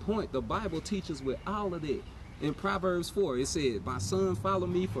 That's the point. The Bible teaches with all of that. In Proverbs 4, it said, my son, follow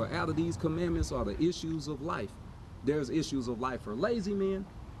me, for out of these commandments are the issues of life. There's issues of life for lazy men,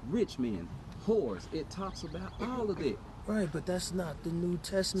 rich men, whores. It talks about all of that. Right, but that's not the New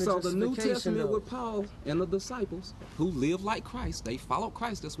Testament. So the New Testament though. with Paul and the disciples who live like Christ, they follow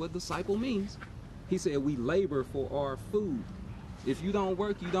Christ. That's what disciple means. He said we labor for our food. If you don't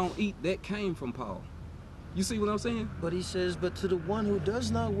work, you don't eat. That came from Paul. You see what I'm saying? But he says, but to the one who does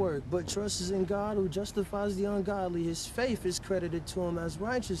not work, but trusts in God who justifies the ungodly, his faith is credited to him as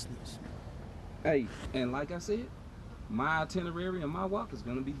righteousness. Hey, and like I said, my itinerary and my walk is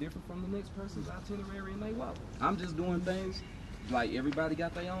going to be different from the next person's itinerary and they walk. I'm just doing things like everybody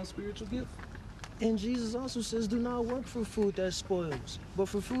got their own spiritual gift. And Jesus also says, do not work for food that spoils, but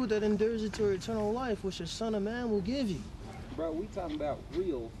for food that endures into eternal life, which the Son of Man will give you. Bro, we talking about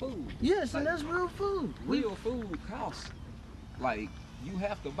real food. Yes, and that's real food. Real food costs. Like, you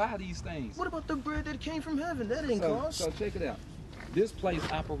have to buy these things. What about the bread that came from heaven? That didn't cost. So check it out. This place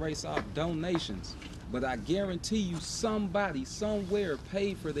operates off donations, but I guarantee you somebody somewhere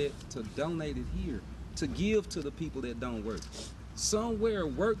paid for that to donate it here, to give to the people that don't work. Somewhere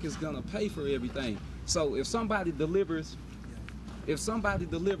work is gonna pay for everything. So if somebody delivers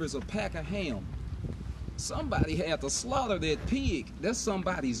a pack of ham, somebody had to slaughter that pig. That's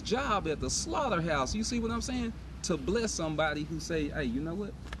somebody's job at the slaughterhouse. You see what I'm saying? To bless somebody who say, hey, you know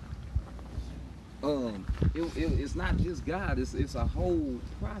what? It's not just God. It's a whole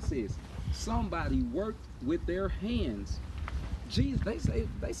process. Somebody worked with their hands. Jesus,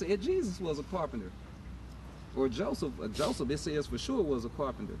 they said Jesus was a carpenter, or Joseph. It says for sure was a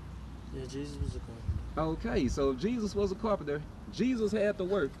carpenter. Yeah, Jesus was a carpenter. Okay, so if Jesus was a carpenter, Jesus had to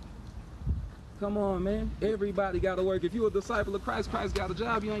work. Come on, man. Everybody got to work. If you're a disciple of Christ, Christ got a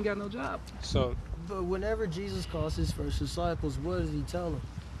job. You ain't got no job. So, but whenever Jesus calls his first disciples, what does he tell them?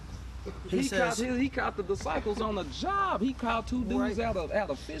 He caught the disciples on a job. He caught two dudes out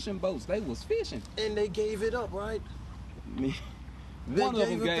of fishing boats. They was fishing. And they gave it up, right? One of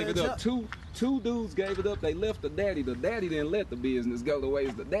them gave it up. Two dudes gave it up. They left the daddy. The daddy didn't let the business go the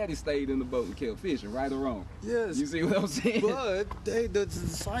ways. The daddy stayed in the boat and kept fishing, right or wrong. Yes. You see what I'm saying? But the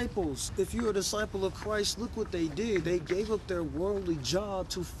disciples, if you're a disciple of Christ, look what they did. They gave up their worldly job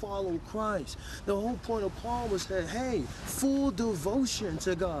to follow Christ. The whole point of Paul was that, hey, full devotion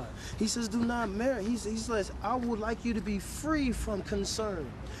to God. He says, do not marry. He says, I would like you to be free from concern.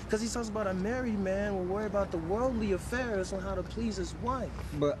 Because he talks about a married man will worry about the worldly affairs on how to please his wife.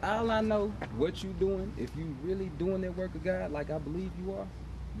 But all I know, what you doing, if you really doing that work of God, like I believe you are,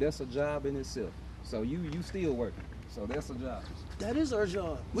 that's a job in itself. So you still working. So that's a job. That is our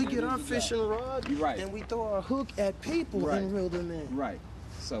job. We get our fishing rod and we throw our hook at people and reel them in. Right.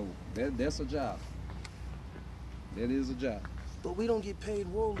 So that's a job. That is a job. But we don't get paid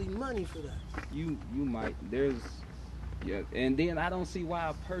worldly money for that. You might. Yeah, and then I don't see why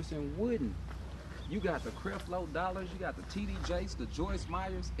a person wouldn't. You got the Creflo Dollars, you got the TD Jakes, the Joyce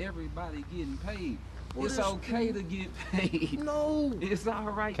Myers, everybody getting paid. Well, it's okay to get paid. No, it's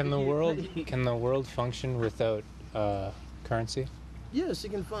all right. Can the world function without currency? Yes, it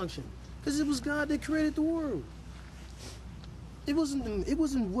can function, because it was God that created the world. It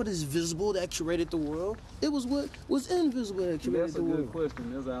wasn't what is visible that created the world. It was what was invisible that created the world. That's a good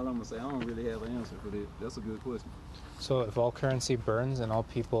question. That's all I'm gonna say. I don't really have an answer for that. That's a good question. So if all currency burns and all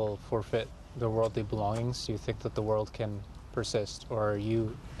people forfeit their worldly belongings, do you think that the world can persist? Or are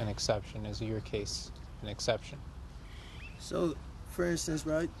you an exception? Is your case an exception? So, for instance,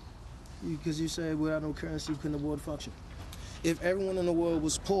 right, because you said without no currency, couldn't the world function? If everyone in the world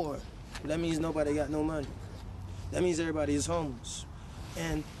was poor, that means nobody got no money. That means everybody is homeless.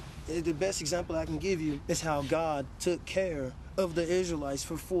 And the best example I can give you is how God took care of the Israelites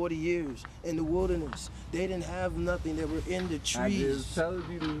for 40 years in the wilderness. They didn't have nothing. They were in the trees. I just told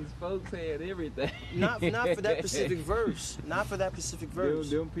you these folks had everything. Not for that specific verse. Not for that specific verse.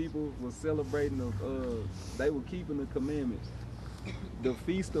 Them people were celebrating they were keeping the commandments. The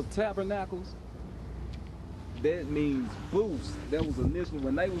Feast of Tabernacles, that means booths. That was initially,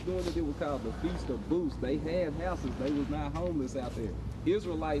 when they was doing it, it was called the Feast of Booths. They had houses. They was not homeless out there.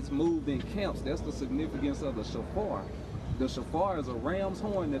 Israelites moved in camps. That's the significance of the shofar. The shofar is a ram's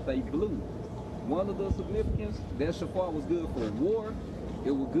horn that they blew. One of the significance, that shofar was good for war,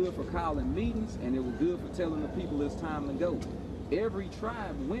 it was good for calling meetings, and it was good for telling the people it's time to go. Every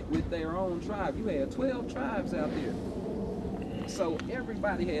tribe went with their own tribe. You had 12 tribes out there. So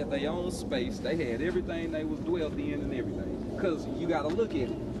everybody had their own space. They had everything they was dwelt in and everything. Because you got to look at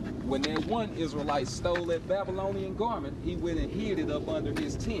it. When that one Israelite stole that Babylonian garment, he went and hid it up under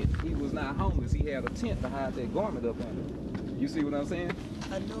his tent. He was not homeless. He had a tent to hide that garment up under. You see what I'm saying?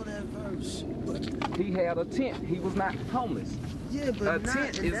 I know that verse, but he had a tent. He was not homeless. Yeah, but a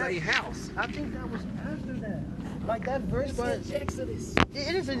tent is a house. I think that was after that. Like that verse, but Exodus.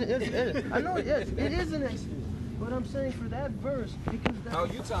 It is. I know. Yes, it is an Exodus. But I'm saying for that verse because. Oh,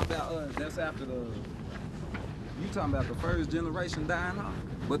 you talking about that's after the. You talking about the first generation dying off?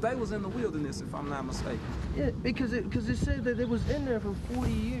 But they was in the wilderness, if I'm not mistaken. Yeah, because it said that it was in there for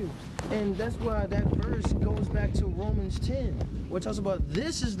 40 years, and that's why that verse goes back to Romans 10, which talks about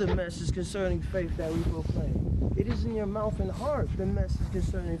this is the message concerning faith that we proclaim. It is in your mouth and heart, the message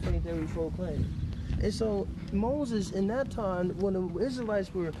concerning faith that we proclaim. And so Moses, in that time, when the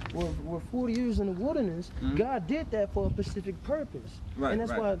Israelites were 40 years in the wilderness, God did that for a specific purpose. Right,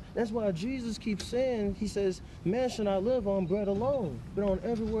 and that's why Jesus keeps saying, he says, man shall not live on bread alone, but on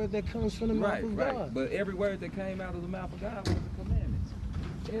every word that comes from the mouth of God. But every word that came out of the mouth of God was the commandments.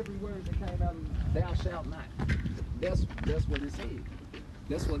 Every word that came out of thou shalt not. That's what it said.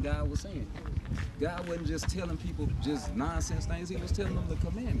 That's what God was saying. God wasn't just telling people just nonsense things. He was telling them the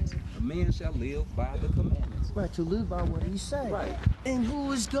commandments. A man shall live by the commandments. Right, to live by what he said. Right. And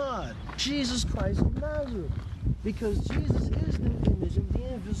who is God? Jesus Christ of Nazareth. Because Jesus is the image of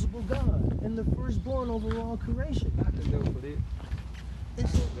the invisible God and the firstborn over all creation. I can go for that.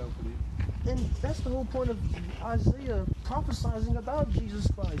 And that's the whole point of Isaiah prophesying about Jesus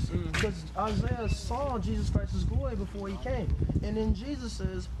Christ. Because Isaiah saw Jesus Christ's glory before he came. And then Jesus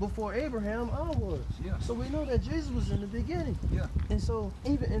says, before Abraham, I was. Yeah. So we know that Jesus was in the beginning. Yeah. And so,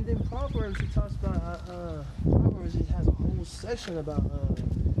 and then Proverbs, it talks about, Proverbs, it has a whole section about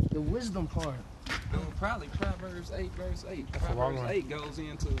the wisdom part. Probably Proverbs 8, verse 8. That's a long Proverbs one. 8 goes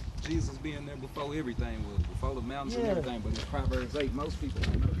into Jesus being there before everything was, before the mountains and everything. But in Proverbs 8, most people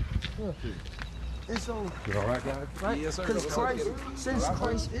don't know. Yeah. And so, You all right, guys? right? Yes, sir. Because Christ, since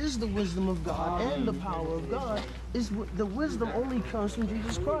Christ is the wisdom of God and the power of God, the wisdom only comes from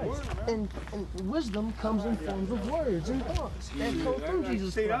Jesus Christ. And wisdom comes in forms of words and thoughts that come through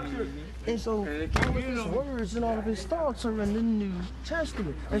Jesus Christ. And so all of his words and all of his thoughts are in the New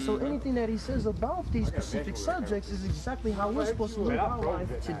Testament. And so anything that he says about these specific subjects is exactly how we're supposed to live our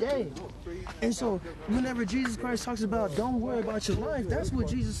life today. And so whenever Jesus Christ talks about don't worry about your life, that's what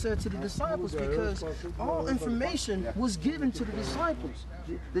Jesus said to the disciples, because all information was given to the disciples.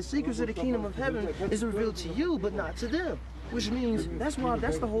 The secrets of the kingdom of heaven is revealed to you, but not to them. Which means that's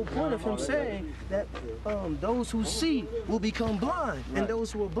the whole point of him saying that those who see will become blind, and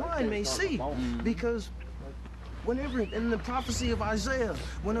those who are blind may see. Because whenever in the prophecy of Isaiah,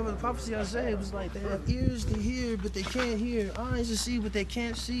 it was like they have ears to hear, but they can't hear, eyes to see, but they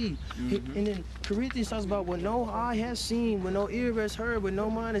can't see. And then Corinthians talks about what no eye has seen, what no ear has heard, what no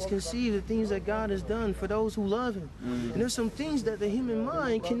mind has conceived, the things that God has done for those who love him. And there's some things that the human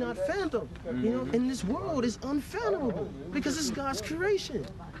mind cannot fathom. You know, and this world is unfathomable because it's God's creation.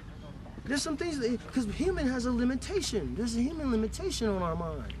 There's some things that, because human has a limitation. There's a human limitation on our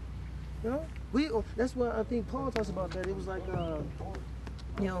mind. You know? That's why I think Paul talks about that. It was like,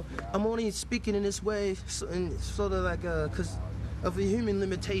 you know, I'm only speaking in this way, sort of like, because of the human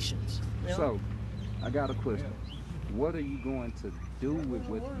limitations. You know? So, I got a question. What are you going to do with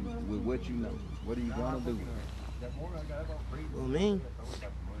what you know? What are you going to do with it? Well, me?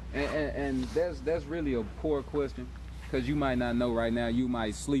 And that's really a poor question, because you might not know right now. You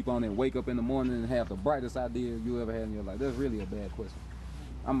might sleep on it, wake up in the morning, and have the brightest idea you ever had in your life. That's really a bad question.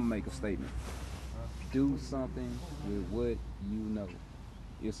 I'm going to make a statement. Do something with what you know.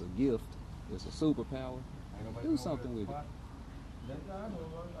 It's a gift. It's a superpower. Do something with it.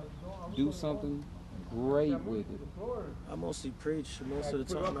 Do something great with it. I mostly preach. Most of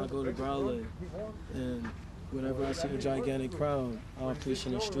the time I go to Broadway, and whenever I see a gigantic crowd, I'll preach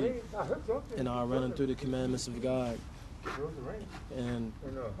in the street, and I'll run them through the commandments of God. And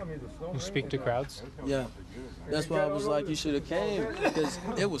You speak to crowds? yeah, that's why I was like, you should have came, because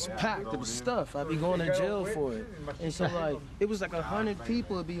it was packed. It was stuff. I'd be going to jail for it. And so, like, it was like 100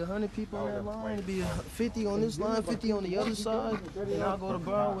 people. It'd be 100 people on that line. It'd be 50 on this line, 50 on the other side. And I'll go to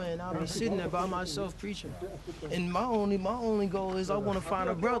Broadway and I'll be sitting there by myself preaching. And my only goal is I want to find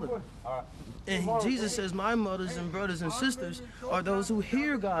a brother. And Jesus says, my mothers and brothers and sisters are those who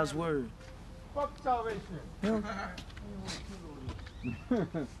hear God's word. Fuck salvation. You know?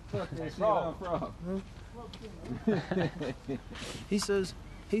 Fuck that shit, I'm frog. He says,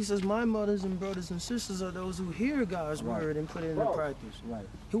 He says, my mothers and brothers and sisters are those who hear God's word and put it into practice. Right.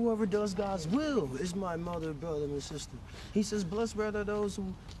 Whoever does God's will is my mother, brother, and sister. He says, blessed are those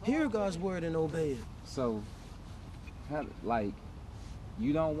who hear God's word and obey it. So, like,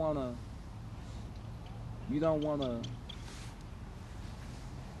 you don't wanna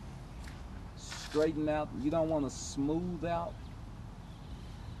straighten out, you don't wanna smooth out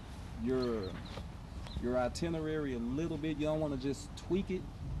your itinerary a little bit. You don't wanna just tweak it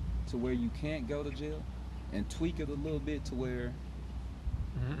to where you can't go to jail, and tweak it a little bit to where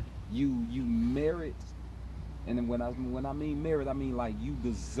you merit. And then when I mean merit, I mean like you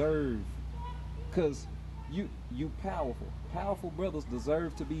deserve, cause you powerful brothers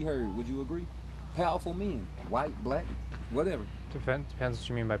deserve to be heard. Would you agree? Powerful men, white, black, whatever. Depends what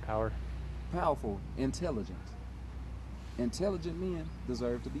you mean by power. Powerful, intelligent men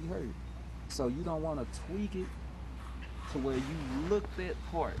deserve to be heard. So you don't want to tweak it to where you look that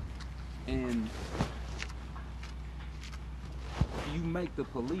part and you make the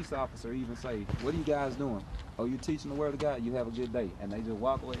police officer even say, what are you guys doing? Oh, you're teaching the word of God, you have a good day. And they just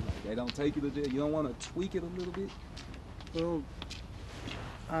walk away. Like, they don't take you to jail. You don't want to tweak it a little bit? Well,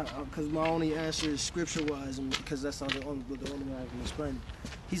 because my only answer is scripture-wise, because that's the only way I can explain it.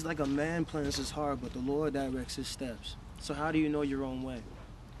 He's like a man plans his heart, but the Lord directs his steps. So how do you know your own way?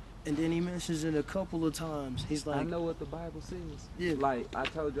 And then he mentions it a couple of times. He's like, I know what the Bible says. Yeah. Like I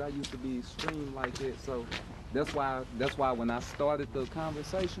told you, I used to be extreme like that. So that's why when I started the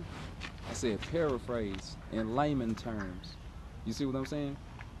conversation, I said paraphrase in layman terms. You see what I'm saying?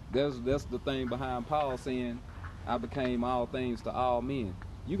 That's the thing behind Paul saying, I became all things to all men.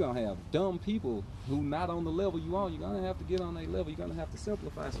 You're going to have dumb people who not on the level you on. You're going to have to get on their level. You're going to have to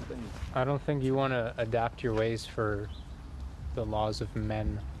simplify some things. I don't think you want to adapt your ways for the laws of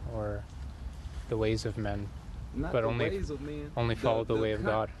men or the ways of men, Not but the only ways of men. only follow the way of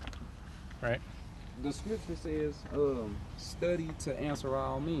God, right? The scripture says, study to answer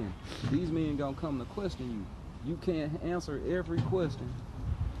all men. These men gonna come to question you. You can't answer every question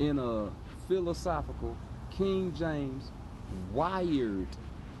in a philosophical, King James, wired,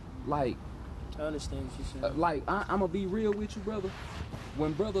 like. I understand what you're saying. Like, I'm gonna be real with you, brother.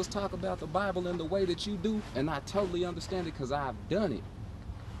 When brothers talk about the Bible in the way that you do, and I totally understand it because I've done it.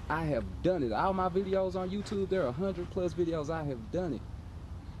 I have done it. All my videos on YouTube, there are 100+ videos. I have done it.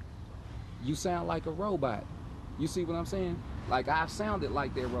 You sound like a robot. You see what I'm saying? Like, I've sounded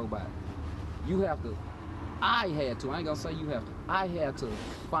like that robot. I had to, I ain't gonna say you have to. I had to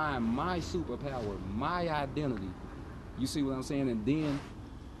find my superpower, my identity. You see what I'm saying? And then,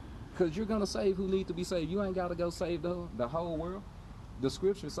 because you're gonna save who need to be saved. You ain't gotta go save the whole world. The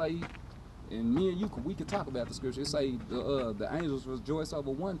scriptures say, and me and you, we could talk about the scripture. It say the angels rejoice over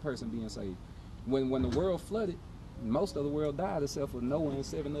one person being saved. When the world flooded, most of the world died except for Noah and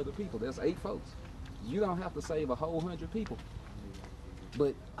 7 other people. That's 8 folks. You don't have to save a whole 100 people.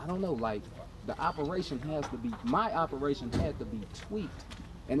 But I don't know, like the operation has to be, my operation had to be tweaked,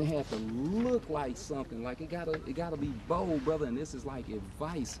 and it had to look like something. Like it gotta be bold, brother. And this is like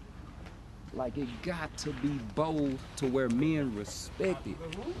advice. Like it got to be bold to where men respect it.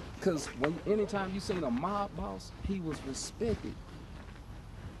 Cause anytime you seen a mob boss, he was respected.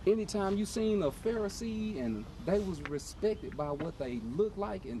 Anytime you seen a Pharisee, and they was respected by what they looked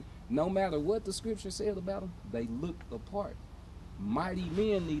like, and no matter what the scripture said about them, they looked the part. Mighty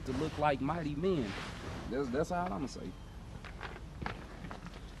men need to look like mighty men. That's all I'm gonna say.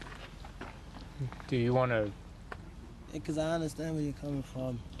 Do you want to? Because I understand where you're coming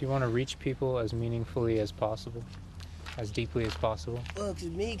from. Do you want to reach people as meaningfully as possible, as deeply as possible? Well,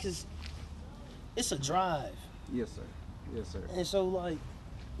 because it's a drive. Yes, sir. Yes, sir. And so, like,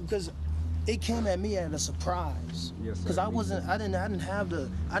 because it came at me at a surprise. Yes, sir. Because I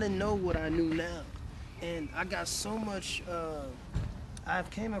didn't know what I knew now, and I got so much. I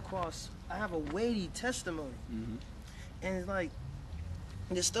have a weighty testimony, and it's like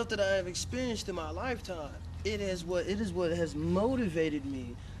the stuff that I have experienced in my lifetime. It is what has motivated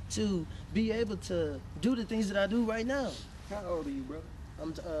me to be able to do the things that I do right now. How old are you, brother?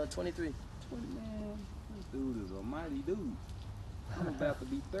 I'm 23. 20, man. This dude is a mighty dude. I'm about to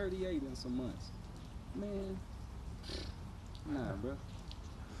be 38 in some months. Man, nah, bro.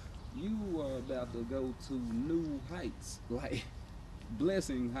 You are about to go to new heights, like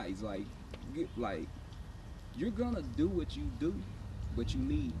blessing heights. Like you're gonna do what you do, but you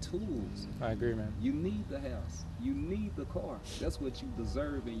need tools. I agree, man. You need the house. You need the car. That's what you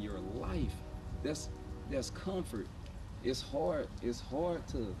deserve in your life. That's comfort. It's hard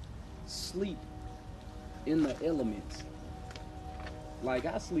to sleep in the elements. Like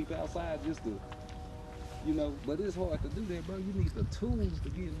I sleep outside just to You know, but it's hard to do that, bro. You need the tools to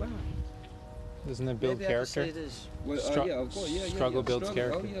get by. Doesn't it build Maybe I could say character? this. Well, yeah, of course, yeah. Struggle builds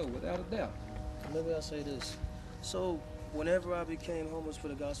character. Oh yeah, without a doubt. Maybe I'll say this. So, whenever I became homeless for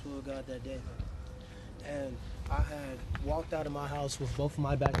the gospel of God that day, and I had walked out of my house with both of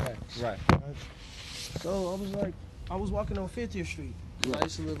my backpacks. Right. So I was walking on 50th Street. Right. I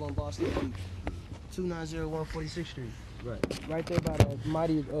used to live on Boston Beach, 2901 46th Street. Right. Right there by the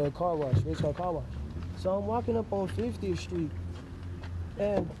mighty car wash, race car wash. So I'm walking up on 50th Street,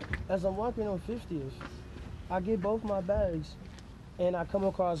 and as I'm walking on 50th, I get both my bags, and I come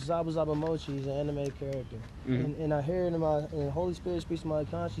across Zaba Zaba Mochi, he's an anime character. And I hear it in the Holy Spirit speaks to my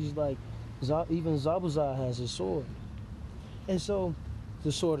conscience, like, even Zabuza has his sword. And so,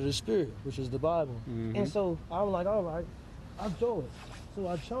 the sword of the Spirit, which is the Bible. And so, I'm like, all right, I'll throw it. So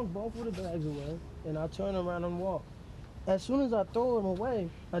I chunk both of the bags away, and I turn around and walk. As soon as I throw them away,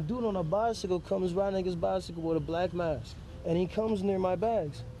 a dude on a bicycle comes riding his bicycle with a black mask. And he comes near my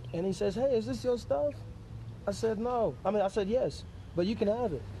bags. And he says, hey, is this your stuff? I said, no. I said, yes, but you can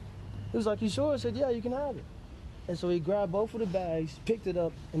have it. He was like, you sure? I said, yeah, you can have it. And so he grabbed both of the bags, picked it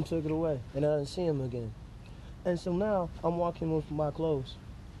up, and took it away. And I didn't see him again. And so now I'm walking with my clothes.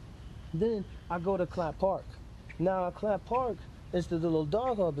 Then I go to Clap Park. Now at Clap Park, it's the little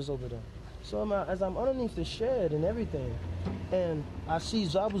dog hub is over there. So as I'm underneath the shed and everything, and I see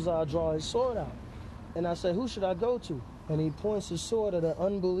Zabuza draw his sword out. And I said, who should I go to? And he points his sword at an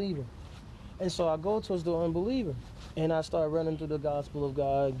unbeliever. And so I go towards the unbeliever. And I start running through the gospel of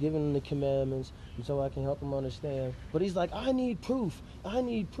God, giving him the commandments, so I can help him understand. But he's like, I need proof. I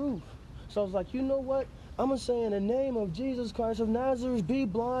need proof. So I was like, you know what? I'm going to say in the name of Jesus Christ of Nazareth, be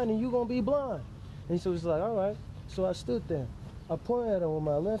blind, and you're going to be blind. And so he's like, all right. So I stood there. I pointed at him with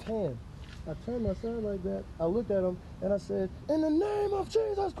my left hand. I turned my side like that. I looked at him, and I said, in the name of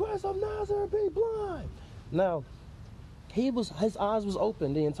Jesus Christ of Nazareth, be blind. Now, his eyes was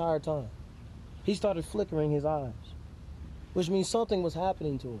open the entire time. He started flickering his eyes, which means something was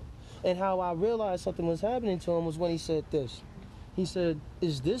happening to him. And how I realized something was happening to him was when he said this. He said,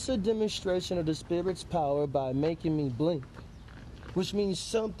 is this a demonstration of the Spirit's power by making me blink? Which means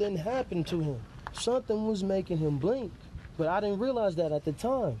something happened to him. Something was making him blink. But I didn't realize that at the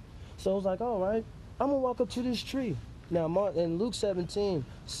time. So I was like, all right, I'm going to walk up to this tree. Now, in Luke 17,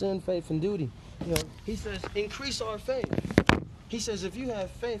 sin, faith, and duty, he says, increase our faith. He says, if you have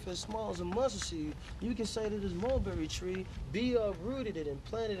faith as small as a mustard seed, you can say to this mulberry tree, be uprooted it and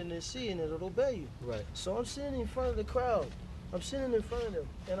planted in the sea, and it'll obey you. Right. So I'm sitting in front of the crowd. I'm sitting in front of them,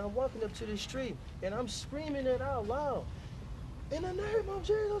 and I'm walking up to this tree, and I'm screaming it out loud. In the name of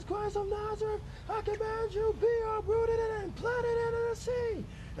Jesus Christ of Nazareth, I command you, be uprooted and planted in the sea.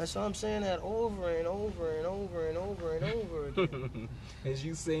 And so I'm saying that over and over and over and over and over again. Is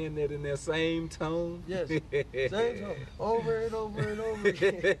you saying that in that same tone? Yes, same tone, over and over and over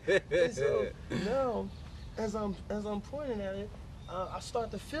again. And so now, as I'm pointing at it, I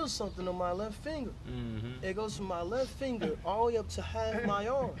start to feel something on my left finger. It goes from my left finger all the way up to half my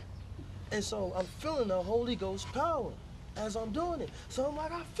arm. And so I'm feeling the Holy Ghost power as I'm doing it. So I'm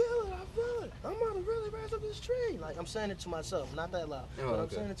like, I feel it. I'm gonna really raise up this tree. Like, I'm saying it to myself, not that loud, but I'm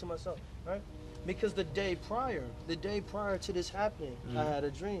saying it to myself, right? Because the day prior to this happening, I had a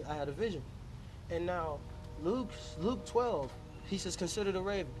dream, I had a vision. And now, Luke 12, he says, consider the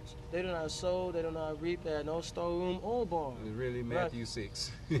ravens. They do not sow, they do not reap, they have no storeroom or barn. It's really Matthew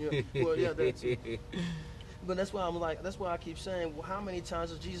 6. Yeah, well, yeah, that's it. But that's why that's why I keep saying, well, how many times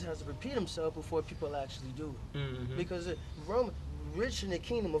does Jesus has to repeat himself before people actually do it? Because rich in the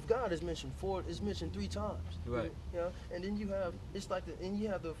kingdom of God is mentioned 3 times. Right. And then you have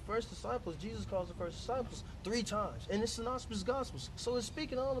the first disciples. Jesus calls the first disciples 3 times, and it's synopsis gospels. So it's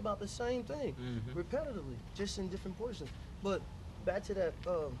speaking all about the same thing, repetitively, just in different portions. But back to that,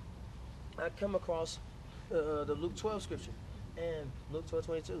 I come across the Luke 12 scripture and Luke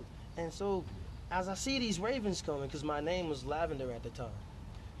 12:22, and so. As I see these ravens coming, because my name was Lavender at the time,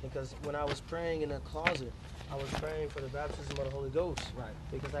 because when I was praying in the closet, I was praying for the baptism of the Holy Ghost. Right.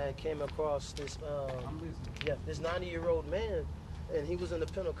 Because I had came across this, this 90-year-old man, and he was in the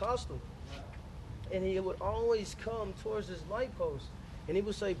Pentecostal, and he would always come towards this light post, and he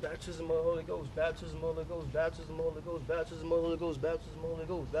would say, baptism of the Holy Ghost, baptism of the Holy Ghost, baptism of the Holy Ghost, baptism of the Holy Ghost, baptism of the Holy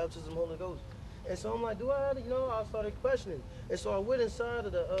Ghost, baptism of the Holy Ghost. And so I'm like, I started questioning. And so I went inside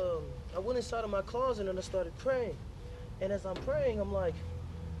of my closet and I started praying. And as I'm praying, I'm like,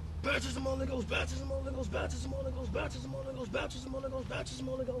 baptism of the Holy Ghost, baptism of the Holy Ghost, baptism of the Holy Ghost, baptism of the Holy Ghost, baptism of the Holy Ghost, baptism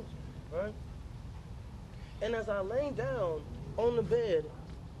of the Holy Ghost, right? And as I lay down on the bed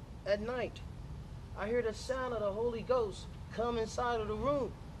at night, I hear the sound of the Holy Ghost come inside of the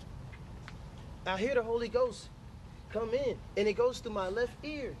room. I hear the Holy Ghost come in, and it goes through my left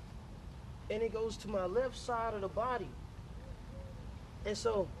ear, and it goes to my left side of the body. And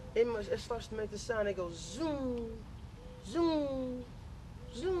so it starts to make the sound. It goes zoom, zoom,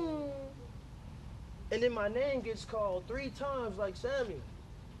 zoom. And then my name gets called 3 times like Samuel.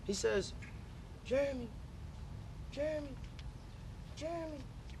 He says, Jeremy, Jeremy, Jeremy.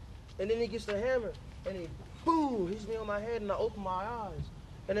 And then he gets the hammer, and he, boom, hits me on my head, and I open my eyes.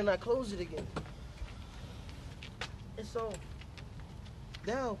 And then I close it again. And so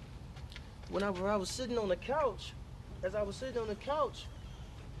now, whenever I was sitting on the couch, as I was sitting on the couch,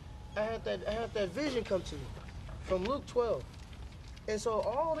 I had that vision come to me from Luke 12. And so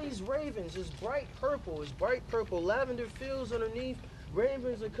all these ravens is bright purple, lavender fields underneath,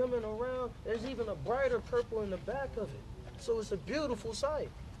 ravens are coming around. There's even a brighter purple in the back of it. So it's a beautiful sight.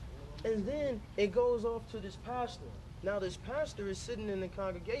 And then it goes off to this pastor. Now this pastor is sitting in the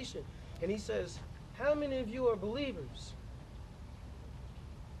congregation, and he says, how many of you are believers?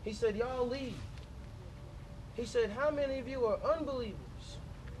 He said, y'all leave. He said, how many of you are unbelievers?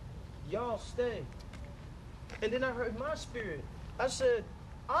 Y'all stay. And then I heard my spirit. I said,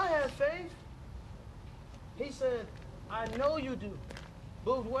 I have faith. He said, I know you do.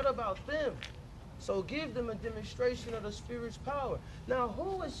 But what about them? So give them a demonstration of the Spirit's power. Now,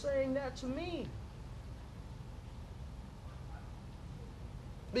 who is saying that to me?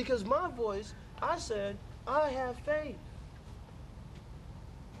 Because my voice, I said, I have faith.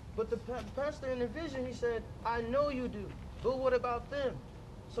 But the pastor in the vision, he said, I know you do. But what about them?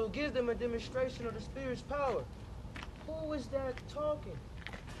 So give them a demonstration of the Spirit's power. Who is that talking?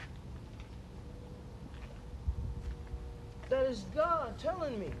 That is God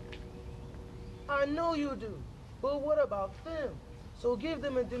telling me. I know you do. But what about them? So give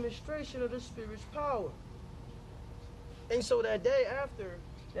them a demonstration of the Spirit's power. And so that day after,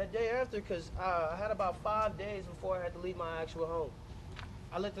 because I had about 5 days before I had to leave my actual home.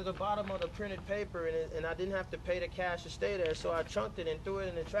 I looked at the bottom of the printed paper, and I didn't have to pay the cash to stay there, so I chunked it and threw it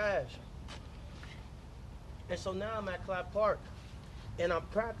in the trash. And so now I'm at Clyde Park, and I'm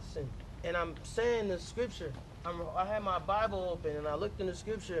practicing, and I'm saying the scripture. I had my Bible open, and I looked in the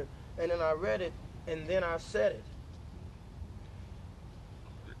scripture, and then I read it, and then I said it.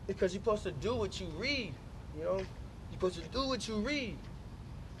 Because you're supposed to do what you read, you know? You're supposed to do what you read.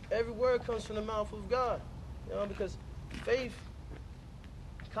 Every word comes from the mouth of God, you know, because faith,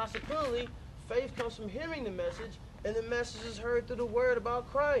 consequently, faith comes from hearing the message, and the message is heard through the word about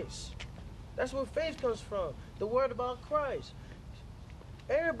Christ. That's where faith comes from, the word about Christ.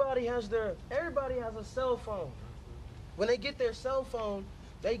 Everybody has a cell phone. When they get their cell phone,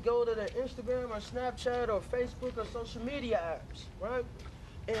 they go to their Instagram or Snapchat or Facebook or social media apps, right?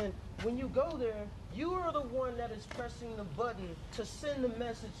 And when you go there, you are the one that is pressing the button to send the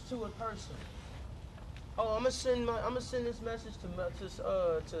message to a person. Oh, I'm gonna send this message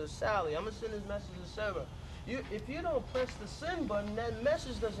to Sally. I'm gonna send this message to Sarah. If you don't press the send button, that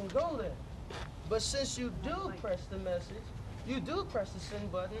message doesn't go there. But since you do press the message, you do press the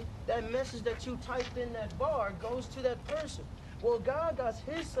send button, that message that you typed in that bar goes to that person. Well, God got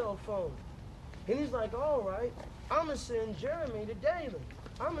his cell phone. And he's like, all right, I'm going to send Jeremy to Dalin.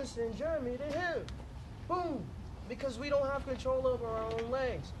 I'm going to send Jeremy to him. Boom. Because we don't have control over our own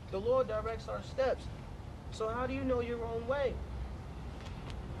legs. The Lord directs our steps. So how do you know your own way?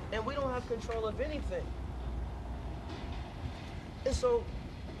 And we don't have control of anything. And so,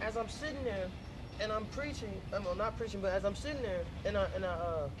 as I'm sitting there, and I'm preaching, well, not preaching, but as I'm sitting there, and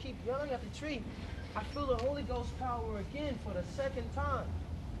I keep yelling at the tree, I feel the Holy Ghost power again for the second time.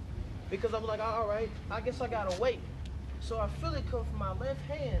 Because I'm like, all right, I guess I gotta wait. So I feel it come from my left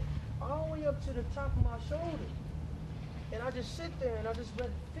hand all the way up to the top of my shoulder. And I just sit there and I just let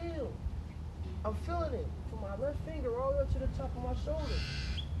it feel. I'm feeling it from my left finger all the way up to the top of my shoulder.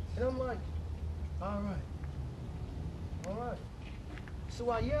 And I'm like, all right, all right. So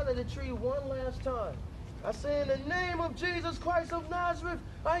I yell at the tree one last time. I say, in the name of Jesus Christ of Nazareth,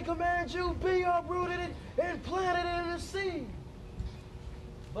 I command you, be uprooted and planted in the sea.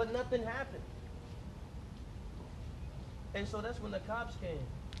 But nothing happened. And so that's when the cops came.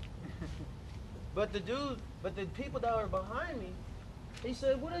 But the people that were behind me, he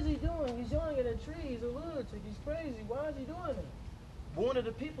said, what is he doing? He's yelling at a tree. He's a lunatic. He's crazy. Why is he doing that? But one of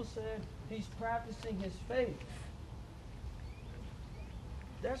the people said, he's practicing his faith.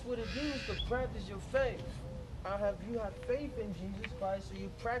 That's what it means to practice your faith. You have faith in Jesus Christ, so you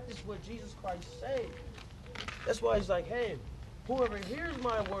practice what Jesus Christ said. That's why he's like, hey, whoever hears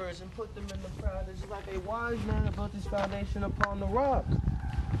my words and put them in the practice is like a wise man that built his foundation upon the rock.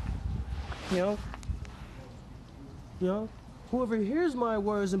 You know? Whoever hears my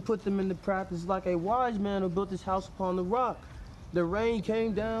words and put them into practice is like a wise man who built his house upon the rock. The rain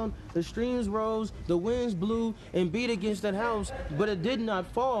came down, the streams rose, the winds blew and beat against that house, but it did not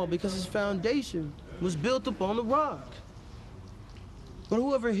fall because its foundation was built upon the rock. But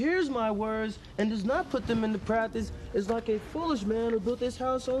whoever hears my words and does not put them into practice is like a foolish man who built his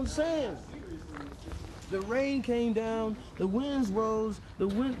house on sand. The rain came down, the winds rose, the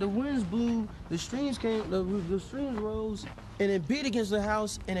winds blew, the streams rose, and it beat against the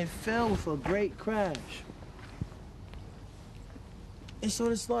house, and it fell with a great crash. And so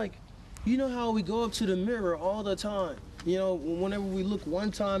it's like, you know how we go up to the mirror all the time? You know, whenever we look one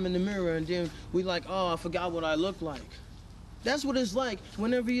time in the mirror and then we like, oh, I forgot what I look like. That's what it's like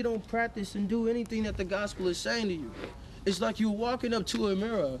whenever you don't practice and do anything that the gospel is saying to you. It's like you're walking up to a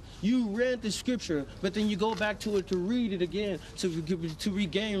mirror, you read the scripture, but then you go back to it to read it again to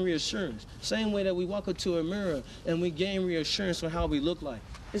regain reassurance. Same way that we walk up to a mirror and we gain reassurance on how we look like.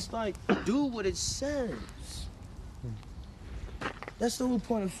 It's like, do what it says. That's the whole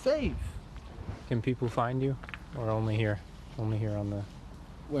point of faith. Can people find you, or only here? Only here on the...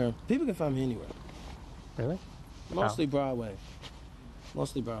 Where? People can find me anywhere. Really? Mostly Broadway.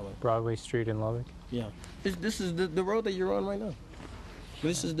 Mostly Broadway. Broadway Street in Lubbock? Yeah. This is the road that you're on right now.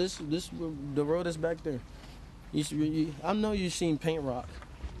 This is the road that's back there. I know you've seen Paint Rock.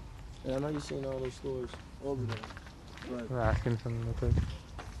 And I know you've seen all those stores over there. But We're asking something real quick.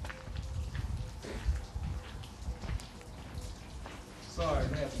 Sorry,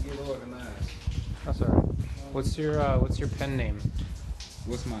 I have to get organized. That's all right. What's your pen name?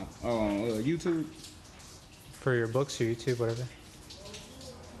 What's my YouTube? For your books or YouTube, whatever.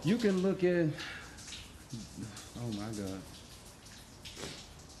 You can look at, oh my God,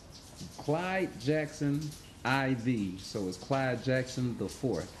 Clyde Jackson IV. So it's Clyde Jackson the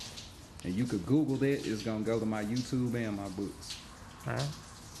Fourth, and you could Google that. It's gonna go to my YouTube and my books. All right.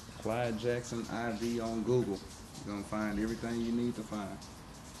 Clyde Jackson IV on Google. You're gonna find everything you need to find.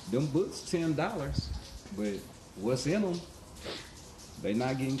 Them books $10, but what's in them? They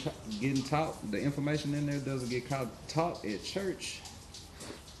not getting taught. The information in there doesn't get taught at church,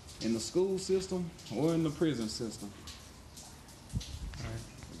 in the school system, or in the prison system. All right.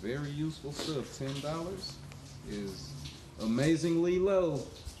 Very useful stuff. $10 is amazingly low.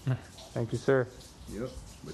 Thank you, sir. Yep.